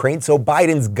of Ukraine, so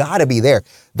Biden's got to be there.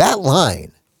 That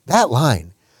line,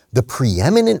 the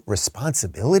preeminent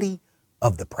responsibility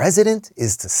of the president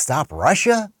is to stop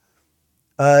Russia.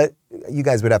 You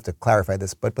guys would have to clarify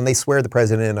this, but when they swear the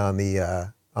president on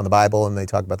the Bible and they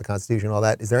talk about the Constitution and all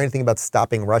that, is there anything about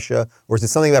stopping Russia, or is it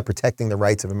something about protecting the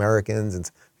rights of Americans? And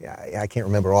I can't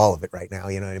remember all of it right now,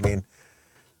 you know what I mean?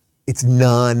 It's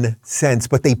nonsense,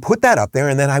 but they put that up there,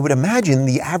 and then I would imagine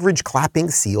the average clapping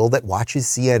seal that watches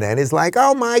CNN is like,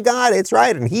 oh my God, it's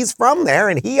right, and he's from there,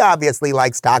 and he obviously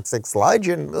likes toxic sludge,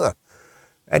 and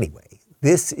Anyway,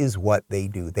 this is what they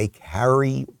do. They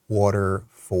carry water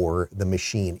for the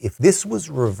machine. If this was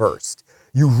reversed,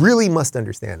 you really must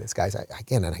understand this, guys.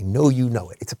 Again, and I know you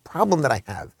know it. It's a problem that I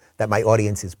have, that my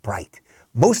audience is bright.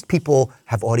 Most people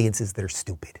have audiences that are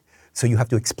stupid. So you have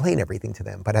to explain everything to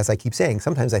them. But as I keep saying,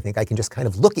 sometimes I think I can just kind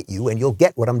of look at you and you'll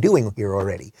get what I'm doing here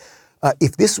already.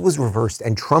 If this was reversed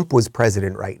and Trump was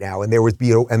president right now and there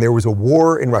was a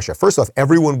war in Russia, first off,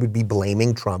 everyone would be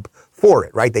blaming Trump for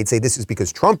it, right? They'd say this is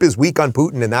because Trump is weak on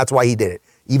Putin and that's why he did it.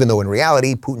 Even though in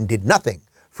reality, Putin did nothing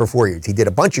for 4 years. He did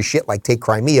a bunch of shit like take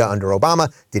Crimea under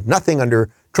Obama, did nothing under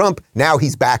Trump. Now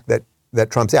he's back that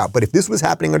Trump's out. But if this was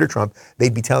happening under Trump,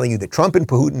 they'd be telling you that Trump and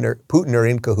Putin are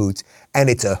in cahoots, and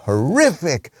it's a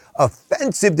horrific,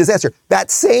 offensive disaster. That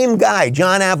same guy,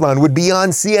 John Avlon, would be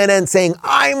on CNN saying,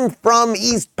 I'm from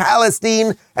East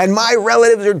Palestine, and my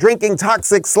relatives are drinking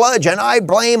toxic sludge, and I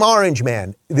blame Orange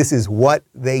Man. This is what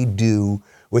they do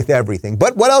with everything.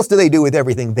 But what else do they do with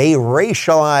everything? They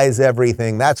racialize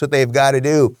everything. That's what they've got to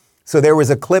do. So there was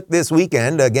a clip this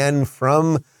weekend, again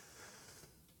from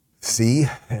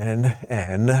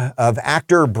CNN, of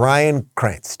actor Bryan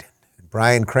Cranston.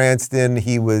 Bryan Cranston,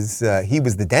 he was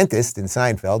the dentist in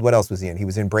Seinfeld. What else was he in? He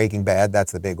was in Breaking Bad.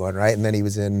 That's the big one, right? And then he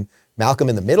was in Malcolm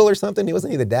in the Middle or something. Wasn't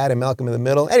he the dad in Malcolm in the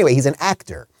Middle? Anyway, he's an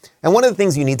actor. And one of the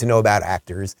things you need to know about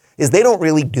actors is they don't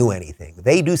really do anything.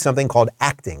 They do something called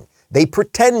acting. They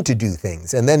pretend to do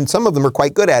things. And then some of them are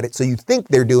quite good at it. So you think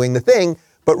they're doing the thing,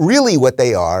 but really what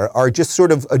they are just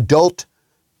sort of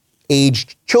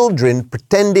adult-aged children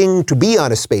pretending to be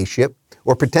on a spaceship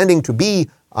or pretending to be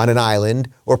on an island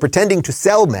or pretending to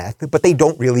sell meth, but they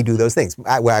don't really do those things.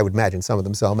 I would imagine some of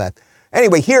them sell meth.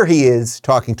 Anyway, here he is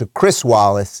talking to Chris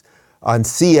Wallace on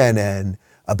CNN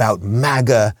about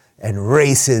MAGA and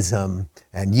racism.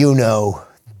 And you know,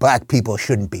 black people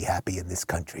shouldn't be happy in this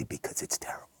country because it's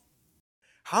terrible.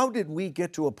 How did we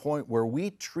get to a point where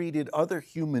we treated other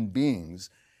human beings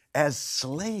as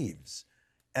slaves?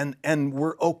 And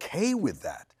we're okay with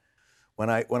that. When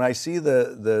I see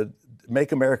the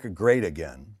Make America Great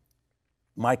Again,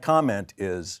 my comment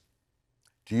is,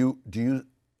 do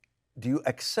you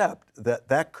accept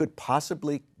that could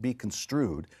possibly be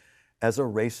construed as a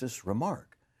racist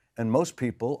remark? And most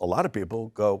people, a lot of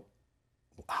people go,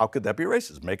 how could that be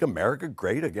racist? Make America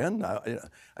great again?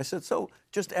 I said, so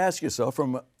just ask yourself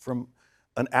from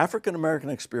an African-American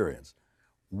experience,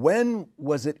 when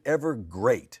was it ever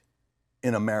great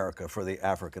in America for the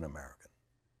African-American?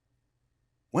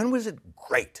 When was it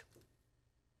great?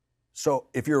 So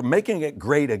if you're making it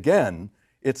great again,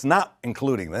 it's not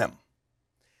including them.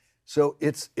 So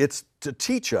it's to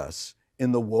teach us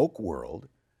in the woke world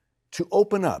to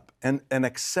open up and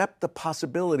accept the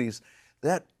possibilities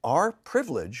that our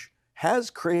privilege has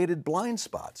created blind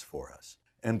spots for us.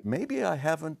 And maybe I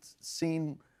haven't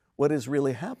seen what is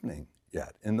really happening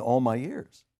yet in all my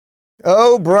years.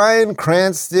 Oh, Bryan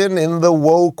Cranston in the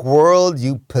woke world,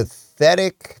 you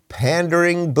pathetic,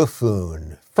 pandering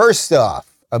buffoon. First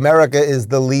off, America is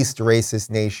the least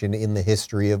racist nation in the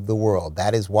history of the world.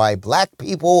 That is why black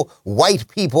people, white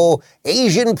people,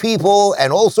 Asian people,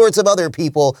 and all sorts of other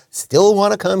people still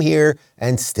want to come here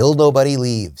and still nobody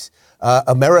leaves.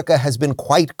 America has been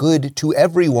quite good to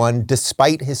everyone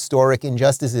despite historic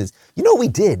injustices. You know what we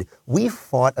did? We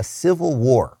fought a civil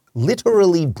war,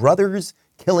 literally brothers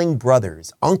killing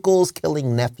brothers, uncles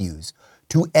killing nephews,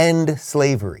 to end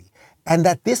slavery. And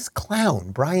that this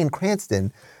clown, Bryan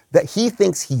Cranston, that he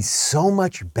thinks he's so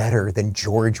much better than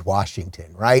George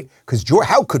Washington, right? Because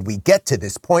how could we get to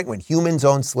this point when humans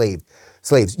owned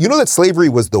slaves? You know that slavery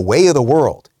was the way of the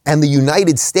world. And the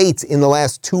United States in the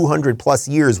last 200 plus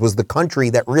years was the country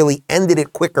that really ended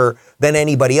it quicker than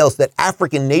anybody else, that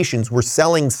African nations were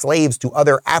selling slaves to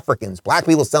other Africans, black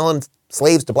people selling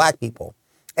slaves to black people.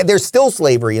 And there's still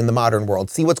slavery in the modern world.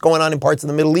 See what's going on in parts of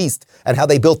the Middle East and how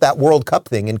they built that World Cup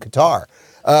thing in Qatar.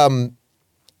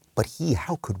 But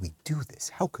how could we do this?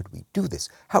 How could we do this?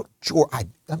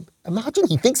 Imagine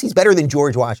he thinks he's better than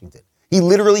George Washington. He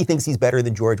literally thinks he's better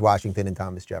than George Washington and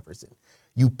Thomas Jefferson.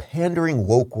 You pandering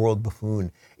woke world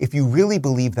buffoon. If you really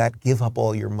believe that, give up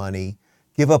all your money.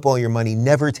 Give up all your money.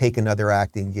 Never take another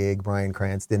acting gig, Bryan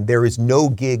Cranston. There is no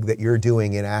gig that you're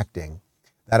doing in acting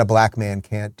that a black man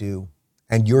can't do.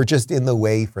 And you're just in the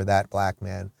way for that black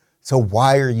man. So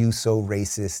why are you so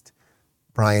racist,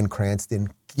 Bryan Cranston?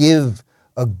 Give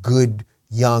a good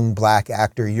young black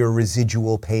actor your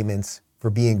residual payments for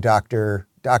being Dr.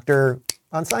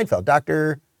 on Seinfeld.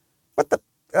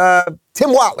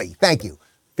 Tim Watley. Thank you.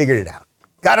 Figured it out.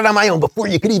 Got it on my own before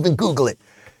you could even Google it.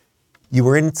 You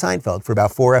were in Seinfeld for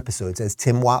about 4 episodes as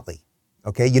Tim Watley.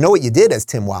 Okay, you know what you did as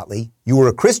Tim Watley? You were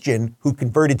a Christian who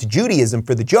converted to Judaism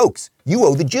for the jokes. You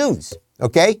owe the Jews,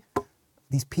 okay?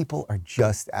 These people are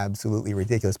just absolutely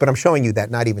ridiculous. But I'm showing you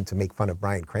that not even to make fun of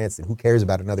Bryan Cranston. Who cares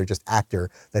about another just actor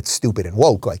that's stupid and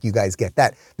woke? Like, you guys get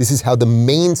that. This is how the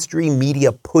mainstream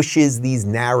media pushes these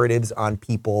narratives on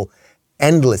people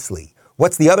endlessly.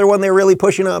 What's the other one they're really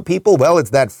pushing on people? Well, it's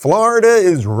that Florida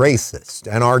is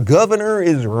racist and our governor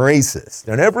is racist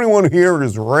and everyone here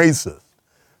is racist.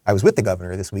 I was with the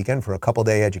governor this weekend for a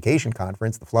couple-day education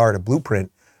conference, the Florida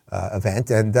Blueprint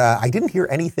event, and I didn't hear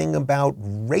anything about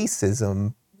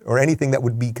racism or anything that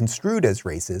would be construed as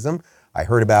racism. I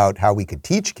heard about how we could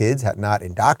teach kids, how not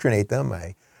indoctrinate them.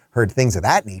 I heard things of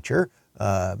that nature,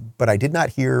 but I did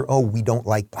not hear, oh, we don't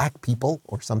like black people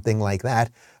or something like that.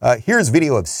 Here's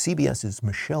video of CBS's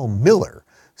Michelle Miller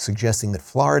suggesting that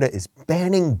Florida is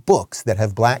banning books that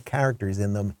have black characters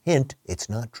in them. Hint, it's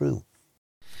not true.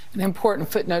 An important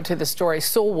footnote to the story,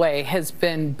 Solway has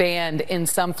been banned in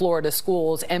some Florida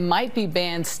schools and might be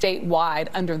banned statewide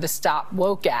under the Stop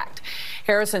Woke Act.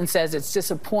 Harrelson says it's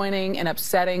disappointing and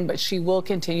upsetting, but she will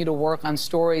continue to work on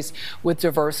stories with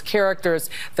diverse characters.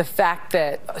 The fact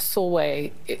that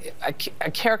Solway,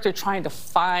 a character trying to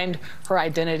find her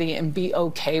identity and be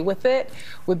okay with it,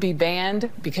 would be banned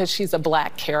because she's a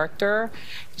black character,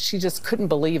 she just couldn't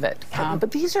believe it.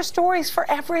 But these are stories for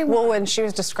everyone. Well, when she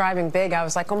was describing Big, I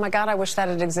was like, oh my God, I wish that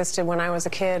had existed when I was a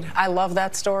kid. I love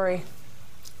that story.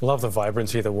 Love the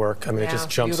vibrancy of the work. I mean, it just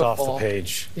jumps off the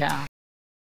page. Yeah.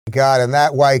 God, and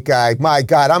that white guy, my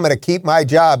God, I'm going to keep my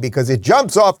job because it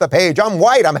jumps off the page. I'm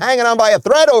white. I'm hanging on by a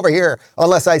thread over here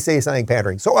unless I say something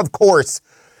pandering. So, of course,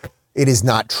 it is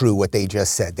not true what they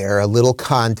just said there. A little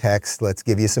context. Let's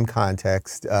give you some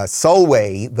context.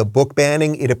 Solway, the book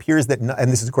banning, it appears that,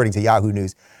 and this is according to Yahoo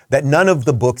News, that none of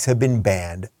the books have been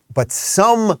banned, but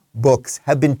some books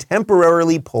have been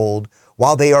temporarily pulled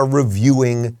while they are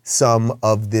reviewing some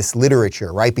of this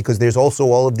literature, right? Because there's also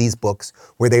all of these books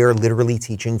where they are literally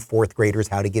teaching 4th graders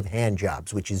how to give hand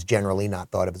jobs, which is generally not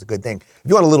thought of as a good thing. If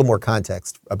you want a little more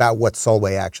context about what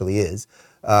Solway actually is,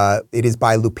 it is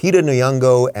by Lupita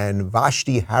Nyong'o and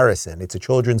Vashti Harrison. It's a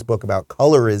children's book about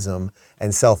colorism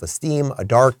and self-esteem. A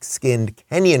dark-skinned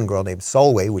Kenyan girl named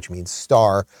Solway, which means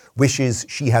star, wishes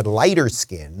she had lighter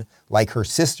skin like her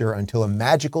sister until a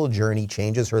magical journey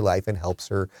changes her life and helps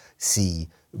her see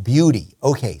beauty.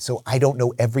 Okay, so I don't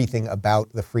know everything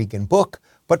about the freaking book,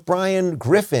 but Brian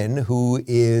Griffin, who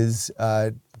is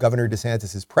Governor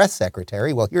DeSantis' press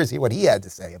secretary, well, here's what he had to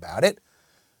say about it.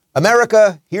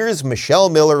 America, here's Michelle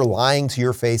Miller lying to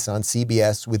your face on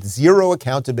CBS with zero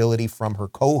accountability from her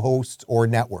co-hosts or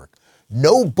network.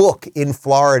 No book in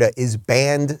Florida is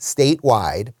banned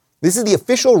statewide. This is the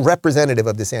official representative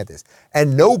of DeSantis.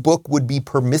 And no book would be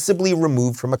permissibly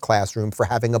removed from a classroom for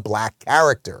having a black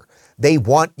character. They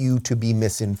want you to be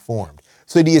misinformed.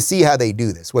 So do you see how they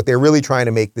do this? What they're really trying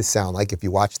to make this sound like, if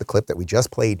you watch the clip that we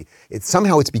just played,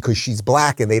 somehow it's because she's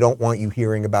black and they don't want you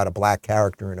hearing about a black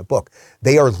character in a book.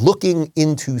 They are looking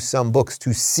into some books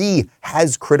to see,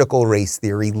 has critical race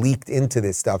theory leaked into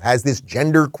this stuff? Has this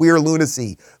gender queer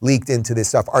lunacy leaked into this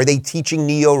stuff? Are they teaching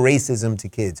neo-racism to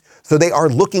kids? So they are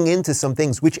looking into some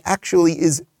things, which actually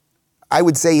is, I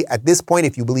would say at this point,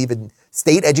 if you believe in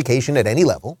state education at any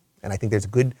level, and I think there's a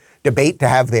good debate to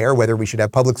have there whether we should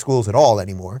have public schools at all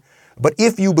anymore. But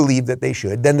if you believe that they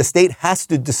should, then the state has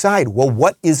to decide, well,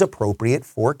 what is appropriate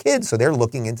for kids? So they're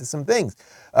looking into some things.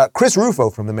 Chris Rufo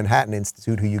from the Manhattan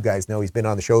Institute, who you guys know, he's been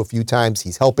on the show a few times.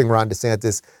 He's helping Ron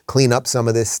DeSantis clean up some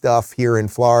of this stuff here in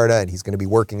Florida, and he's going to be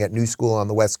working at New School on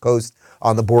the West Coast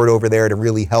on the board over there to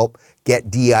really help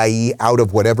get DIE out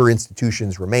of whatever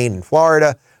institutions remain in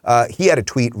Florida. He had a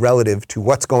tweet relative to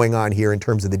what's going on here in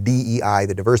terms of the DEI,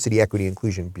 the Diversity, Equity,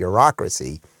 Inclusion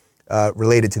bureaucracy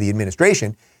related to the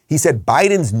administration. He said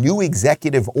Biden's new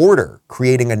executive order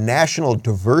creating a national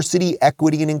diversity,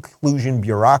 equity, and inclusion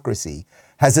bureaucracy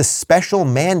has a special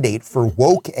mandate for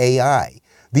woke AI.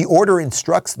 The order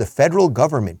instructs the federal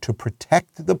government to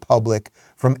protect the public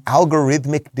from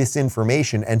algorithmic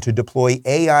disinformation and to deploy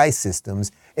AI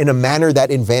systems in a manner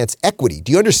that advances equity.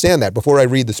 Do you understand that before I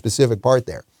read the specific part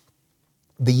there?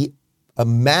 A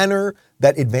manner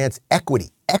that advances equity.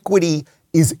 Equity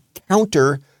is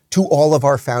counter to all of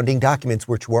our founding documents,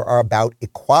 which are about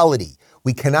equality.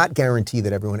 We cannot guarantee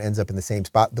that everyone ends up in the same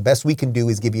spot. The best we can do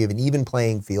is give you an even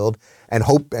playing field and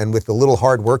hope, and with a little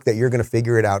hard work, that you're going to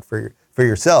figure it out for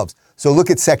yourselves. So look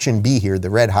at section B here, the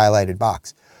red highlighted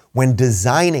box. When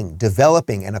designing,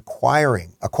 developing, and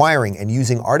acquiring and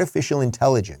using artificial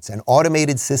intelligence and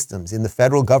automated systems in the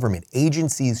federal government,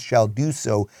 agencies shall do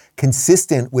so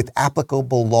consistent with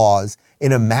applicable laws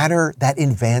in a manner that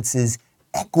advances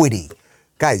equity.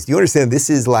 Guys, do you understand this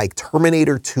is like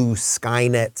Terminator 2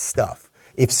 Skynet stuff?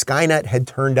 If Skynet had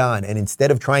turned on and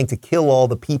instead of trying to kill all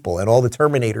the people and all the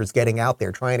Terminators getting out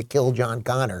there trying to kill John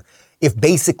Connor, if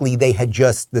basically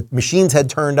the machines had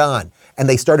turned on and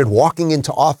they started walking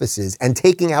into offices and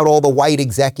taking out all the white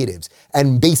executives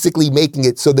and basically making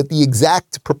it so that the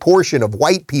exact proportion of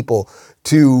white people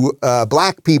to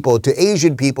black people to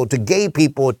Asian people to gay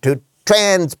people to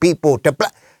trans people to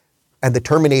black, and the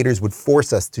Terminators would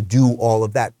force us to do all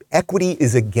of that. Equity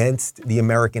is against the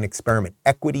American experiment.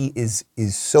 Equity is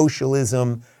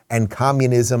socialism and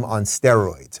communism on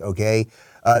steroids, okay?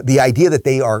 The idea that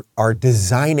they are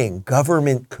designing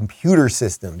government computer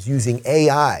systems using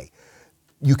AI,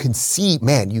 you can see,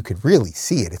 man, you could really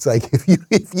see it. It's like if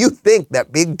you think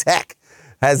that big tech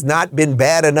has not been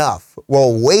bad enough,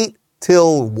 well, wait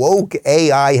till woke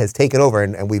AI has taken over,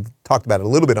 and we've talked about it a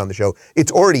little bit on the show.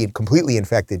 It's already completely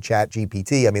infected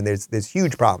ChatGPT. I mean, there's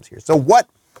huge problems here. So what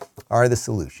are the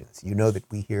solutions? You know that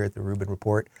we here at the Rubin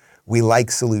Report, we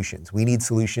like solutions. We need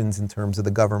solutions in terms of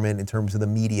the government, in terms of the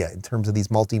media, in terms of these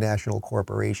multinational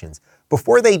corporations,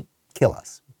 before they kill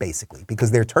us, basically,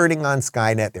 because they're turning on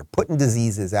Skynet, they're putting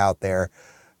diseases out there.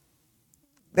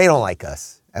 They don't like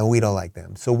us, and we don't like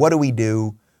them. So what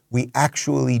do? We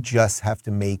actually just have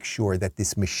to make sure that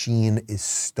this machine is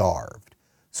starved.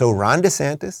 So Ron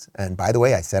DeSantis, and by the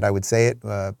way, I said I would say it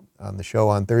on the show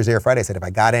on Thursday or Friday. I said if I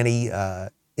got any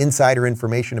insider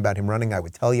information about him running, I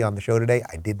would tell you on the show today.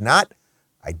 I did not.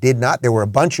 There were a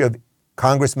bunch of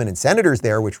congressmen and senators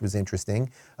there, which was interesting.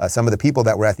 Some of the people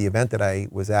that were at the event that I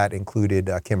was at included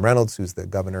Kim Reynolds, who's the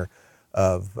governor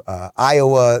of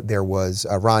Iowa. There was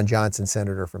Ron Johnson,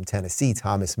 senator from Tennessee.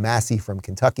 Thomas Massey from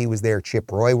Kentucky was there.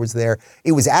 Chip Roy was there.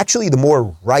 It was actually the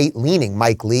more right-leaning,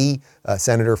 Mike Lee,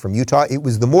 senator from Utah. It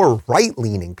was the more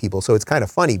right-leaning people. So it's kind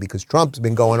of funny because Trump's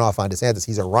been going off on DeSantis.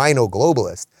 He's a rhino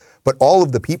globalist. But all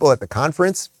of the people at the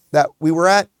conference that we were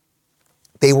at,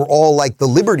 they were all like the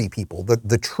liberty people,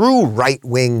 the true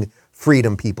right-wing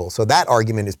freedom people. So that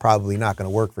argument is probably not going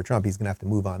to work for Trump. He's going to have to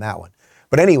move on that one.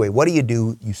 But anyway, what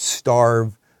do? You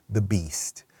starve the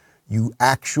beast. You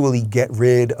actually get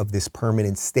rid of this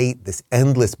permanent state, this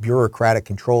endless bureaucratic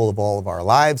control of all of our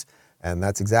lives. And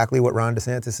that's exactly what Ron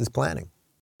DeSantis is planning.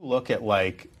 Look at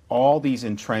like all these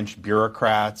entrenched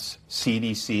bureaucrats,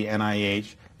 CDC,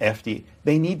 NIH, FDA,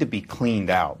 they need to be cleaned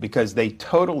out because they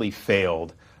totally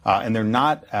failed and they're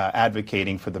not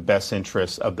advocating for the best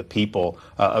interests of the people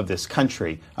of this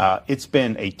country. It's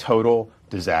been a total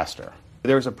disaster.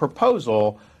 There's a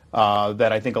proposal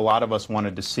that I think a lot of us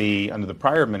wanted to see under the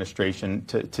prior administration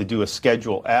to do a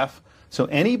Schedule F. So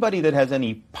anybody that has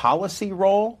any policy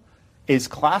role is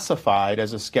classified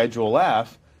as a Schedule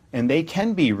F, and they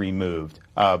can be removed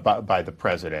by the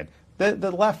president.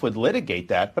 The left would litigate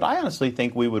that, but I honestly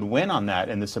think we would win on that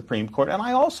in the Supreme Court. And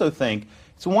I also think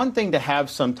it's one thing to have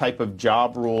some type of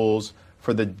job rules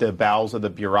for the bowels of the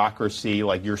bureaucracy,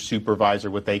 like your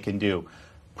supervisor, what they can do.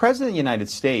 President of the United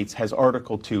States has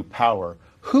Article 2 power.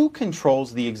 Who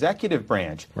controls the executive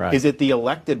branch? Right. Is it the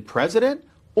elected president,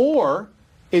 or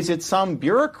is it some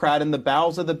bureaucrat in the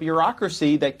bowels of the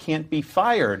bureaucracy that can't be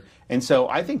fired? And so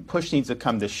I think push needs to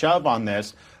come to shove on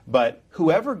this, but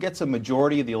whoever gets a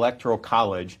majority of the Electoral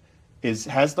College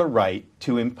has the right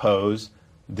to impose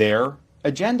their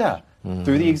agenda.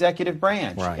 through the executive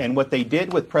branch. Right. And what they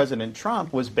did with President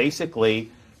Trump was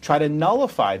basically try to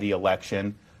nullify the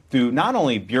election through not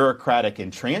only bureaucratic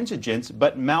intransigence,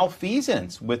 but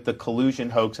malfeasance with the collusion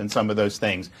hoax and some of those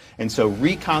things. And so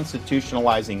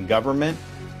reconstitutionalizing government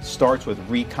starts with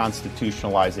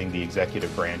reconstitutionalizing the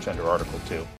executive branch under Article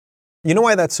 2. You know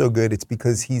why that's so good? It's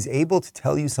because he's able to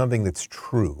tell you something that's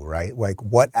true, right? Like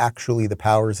what actually the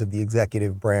powers of the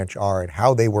executive branch are and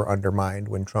how they were undermined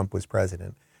when Trump was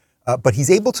president. But he's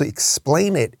able to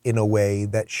explain it in a way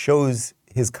that shows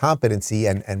his competency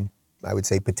and I would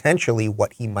say potentially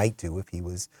what he might do if he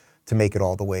was to make it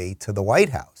all the way to the White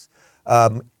House.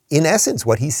 In essence,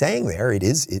 what he's saying there,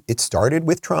 it started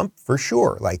with Trump for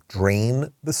sure, like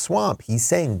drain the swamp. He's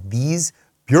saying these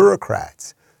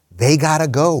bureaucrats, they gotta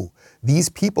go. These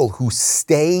people who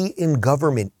stay in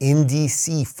government in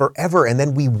DC forever, and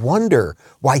then we wonder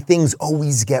why things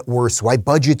always get worse, why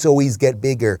budgets always get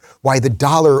bigger, why the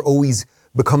dollar always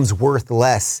becomes worth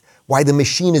less, why the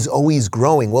machine is always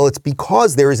growing. Well, it's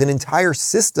because there is an entire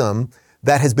system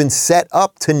that has been set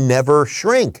up to never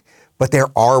shrink. But there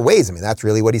are ways. I mean, that's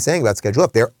really what he's saying about Schedule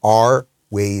F. There are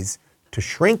ways to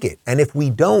shrink it. And if we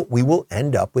don't, we will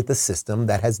end up with a system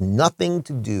that has nothing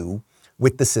to do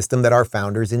with the system that our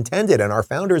founders intended. And our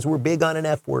founders were big on an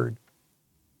F word,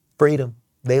 freedom.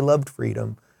 They loved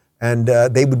freedom. And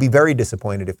they would be very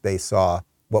disappointed if they saw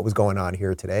what was going on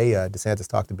here today. DeSantis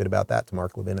talked a bit about that to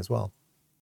Mark Levin as well.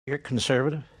 You're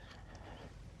conservative.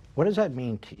 What does that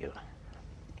mean to you?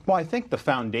 Well, I think the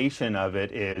foundation of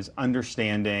it is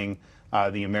understanding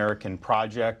the American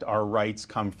project. Our rights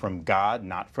come from God,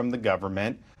 not from the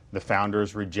government. The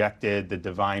founders rejected the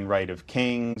divine right of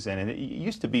kings, and it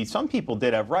used to be some people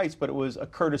did have rights, but it was a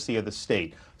courtesy of the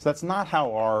state. So that's not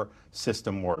how our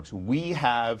system works. We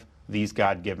have these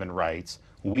God-given rights.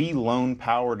 We loan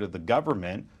power to the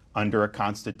government under a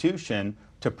constitution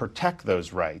to protect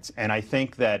those rights. And I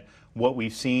think that what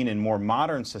we've seen in more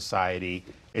modern society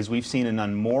is we've seen an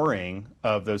unmooring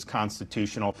of those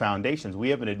constitutional foundations. We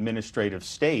have an administrative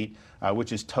state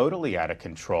which is totally out of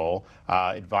control.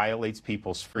 It violates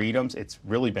people's freedoms. It's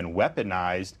really been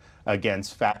weaponized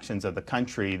against factions of the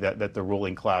country that the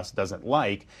ruling class doesn't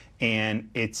like. And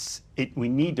we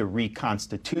need to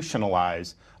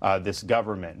reconstitutionalize this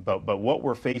government. But what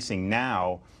we're facing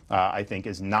now, I think,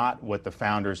 is not what the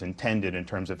founders intended in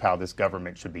terms of how this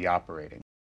government should be operating.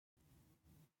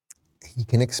 He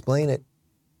can explain it,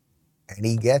 and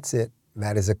he gets it.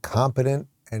 That is a competent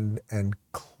and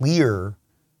clear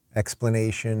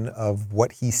explanation of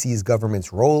what he sees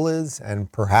government's role is,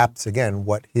 and perhaps, again,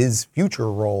 what his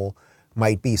future role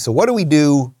might be. So what do we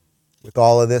do with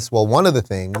all of this? Well, one of the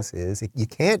things is you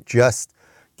can't just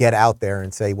get out there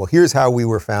and say, well, here's how we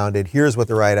were founded, here's what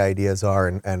the right ideas are,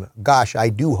 and gosh, I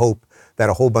do hope that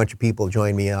a whole bunch of people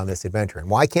join me on this adventure. And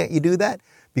why can't you do that?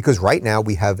 Because right now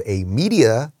we have a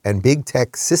media and big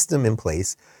tech system in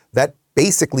place that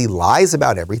basically lies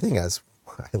about everything, as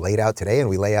I laid out today and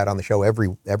we lay out on the show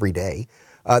every day.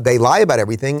 They lie about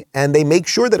everything, and they make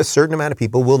sure that a certain amount of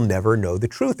people will never know the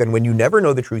truth. And when you never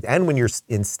know the truth, and when you're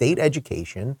in state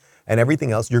education and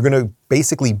everything else, you're going to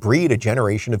basically breed a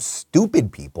generation of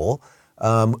stupid people,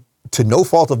 to no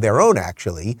fault of their own,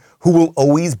 actually, who will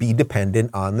always be dependent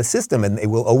on the system. And they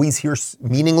will always hear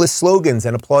meaningless slogans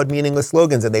and applaud meaningless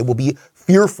slogans, and they will be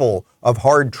fearful of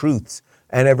hard truths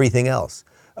and everything else.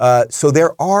 So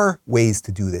there are ways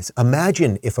to do this.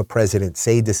 Imagine if a president,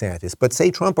 say DeSantis, but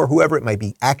say Trump or whoever it might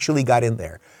be, actually got in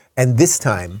there. And this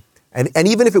time, and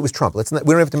even if it was Trump, we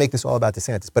don't have to make this all about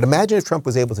DeSantis, but imagine if Trump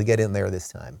was able to get in there this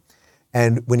time.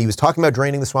 And when he was talking about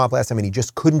draining the swamp last time, and he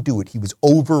just couldn't do it, he was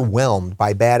overwhelmed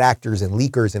by bad actors and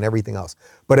leakers and everything else.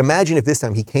 But imagine if this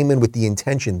time he came in with the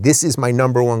intention, this is my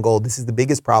number one goal, this is the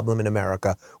biggest problem in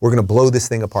America, we're going to blow this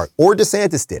thing apart. Or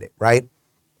DeSantis did it, right?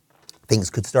 Things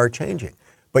could start changing.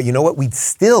 But you know what? We'd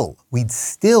still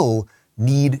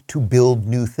need to build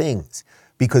new things.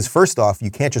 Because first off, you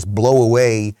can't just blow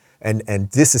away and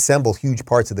disassemble huge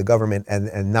parts of the government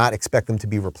and not expect them to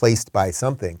be replaced by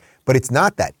something. But it's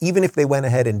not that. Even if they went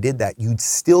ahead and did that, you'd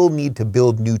still need to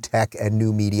build new tech and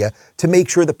new media to make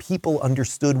sure that people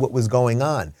understood what was going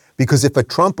on. Because if a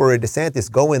Trump or a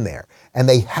DeSantis go in there and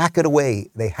they hack away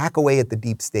at the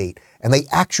deep state, and they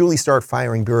actually start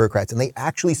firing bureaucrats, and they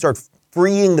actually start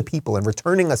freeing the people and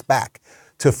returning us back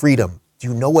to freedom, do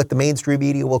you know what the mainstream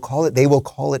media will call it? They will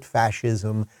call it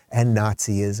fascism and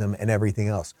Nazism and everything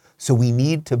else. So we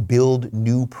need to build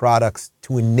new products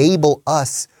to enable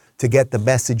us to get the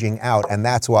messaging out. And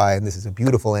that's why, and this is a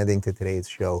beautiful ending to today's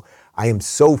show, I am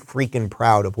so freaking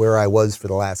proud of where I was for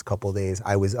the last couple of days.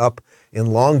 I was up in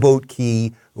Longboat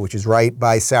Key, which is right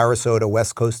by Sarasota,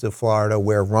 west coast of Florida,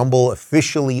 where Rumble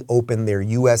officially opened their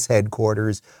U.S.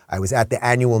 headquarters. I was at the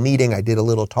annual meeting. I did a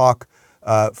little talk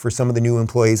for some of the new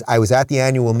employees. I was at the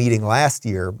annual meeting last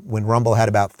year when Rumble had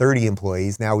about 30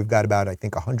 employees. Now we've got about, I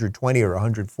think, 120 or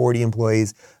 140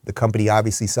 employees. The company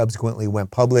obviously subsequently went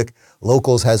public.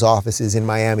 Locals has offices in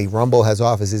Miami. Rumble has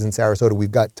offices in Sarasota.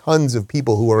 We've got tons of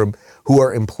people who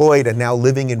are employed and now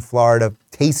living in Florida,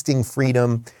 tasting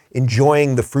freedom,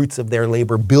 enjoying the fruits of their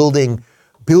labor, building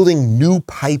new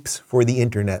pipes for the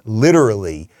internet.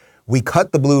 Literally, we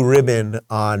cut the blue ribbon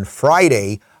on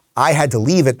Friday. I had to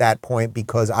leave at that point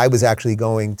because I was actually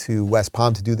going to West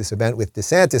Palm to do this event with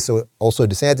DeSantis. So also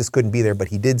DeSantis couldn't be there, but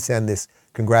he did send this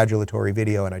congratulatory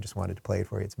video, and I just wanted to play it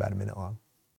for you. It's about a minute long.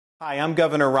 Hi, I'm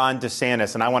Governor Ron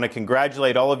DeSantis, and I want to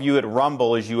congratulate all of you at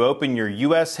Rumble as you open your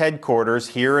U.S. headquarters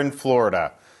here in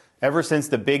Florida. Ever since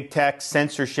the big tech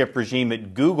censorship regime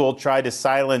at Google tried to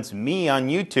silence me on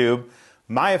YouTube,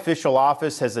 my official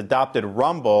office has adopted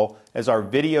Rumble as our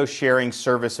video sharing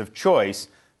service of choice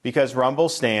because Rumble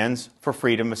stands for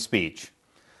freedom of speech.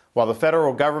 While the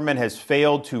federal government has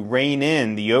failed to rein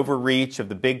in the overreach of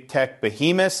the big tech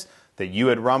behemoths that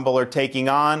you at Rumble are taking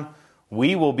on,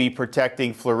 we will be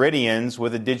protecting Floridians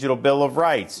with a digital bill of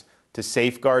rights to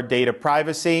safeguard data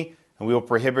privacy, and we will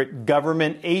prohibit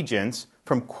government agents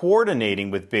from coordinating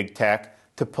with big tech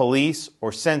to police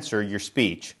or censor your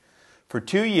speech. For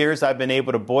 2 years, I've been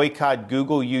able to boycott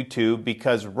Google YouTube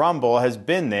because Rumble has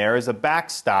been there as a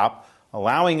backstop,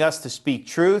 allowing us to speak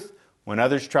truth when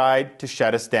others tried to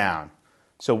shut us down.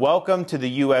 So welcome to the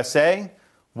USA,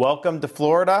 welcome to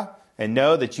Florida, and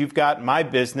know that you've got my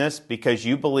business because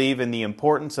you believe in the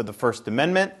importance of the First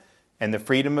Amendment and the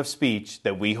freedom of speech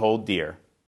that we hold dear.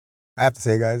 I have to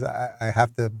say, guys, I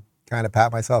have to kind of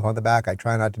pat myself on the back. I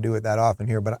try not to do it that often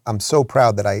here, but I'm so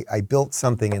proud that I built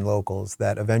something in locals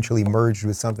that eventually merged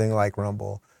with something like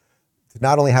Rumble, to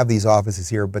not only have these offices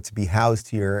here, but to be housed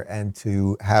here and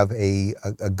to have a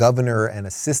governor and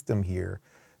a system here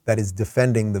that is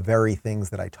defending the very things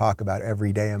that I talk about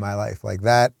every day in my life. Like,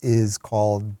 that is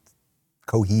called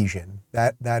cohesion.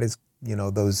 That is, you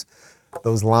know, those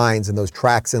lines and those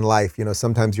tracks in life. You know,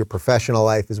 sometimes your professional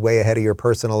life is way ahead of your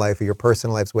personal life, or your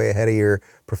personal life's way ahead of your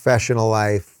professional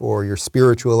life or your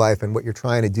spiritual life. And what you're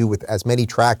trying to do with as many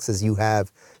tracks as you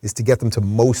have is to get them to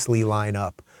mostly line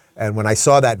up. And when I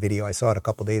saw that video, I saw it a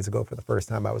couple days ago for the first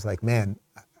time, I was like, man,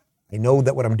 I know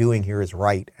that what I'm doing here is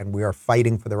right, and we are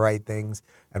fighting for the right things,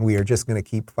 and we are just going to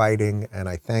keep fighting. And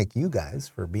I thank you guys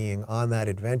for being on that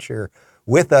adventure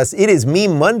with us. It is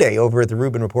Meme Monday over at the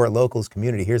Rubin Report Locals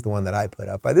community. Here's the one that I put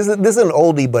up. This is an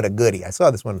oldie but a goodie. I saw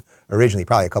this one originally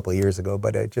probably a couple of years ago,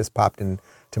 but it just popped into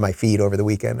my feed over the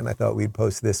weekend, and I thought we'd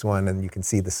post this one. And you can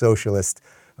see the socialist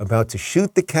about to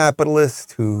shoot the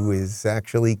capitalist who is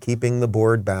actually keeping the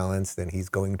board balanced, and he's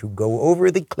going to go over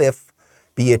the cliff,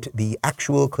 be it the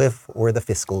actual cliff or the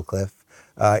fiscal cliff.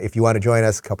 If you want to join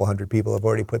us, a couple hundred people have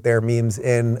already put their memes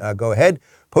in. Go ahead.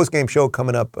 Post-game show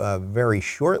coming up very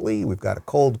shortly. We've got a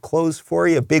cold close for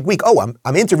you. Big week. Oh,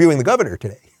 I'm interviewing the governor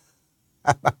today.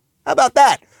 How about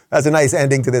that? That's a nice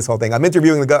ending to this whole thing. I'm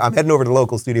interviewing I'm heading over to the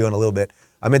local studio in a little bit.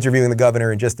 I'm interviewing the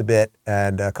governor in just a bit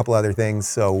and a couple other things.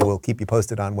 So we'll keep you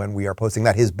posted on when we are posting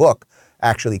that. His book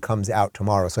actually comes out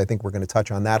tomorrow. So I think we're going to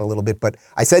touch on that a little bit. But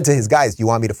I said to his guys, do you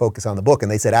want me to focus on the book? And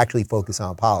they said, actually focus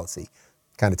on policy.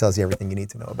 Kind of tells you everything you need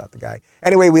to know about the guy.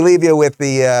 Anyway, we leave you with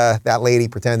that lady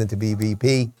pretending to be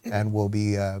VP, and we'll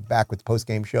be back with the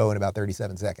post-game show in about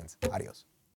 37 seconds. Adios.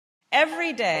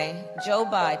 Every day, Joe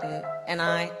Biden and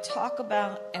I talk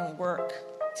about and work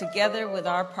together with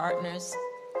our partners,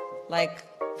 like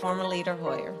former leader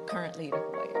Hoyer, current leader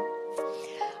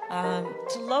Hoyer,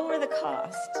 to lower the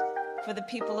cost for the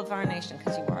people of our nation,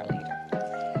 because you are a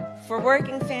leader. For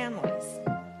working families,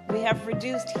 we have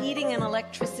reduced heating and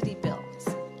electricity bills,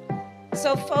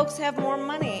 so folks have more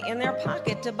money in their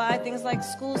pocket to buy things like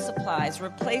school supplies,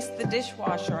 replace the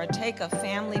dishwasher, or take a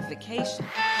family vacation.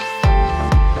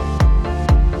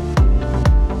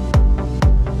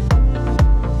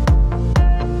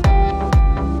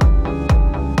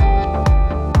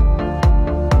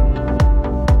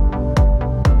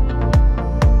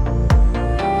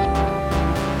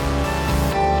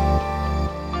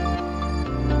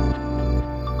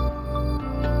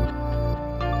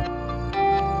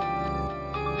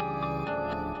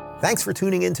 Thanks for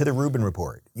tuning in to the Rubin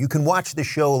Report. You can watch the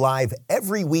show live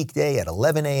every weekday at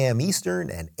 11 a.m. Eastern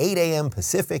and 8 a.m.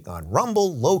 Pacific on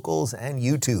Rumble, Locals, and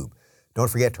YouTube. Don't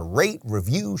forget to rate,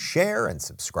 review, share, and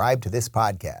subscribe to this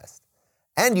podcast.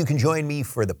 And you can join me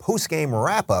for the post-game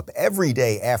wrap-up every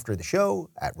day after the show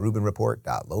at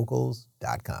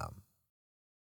rubinreport.locals.com.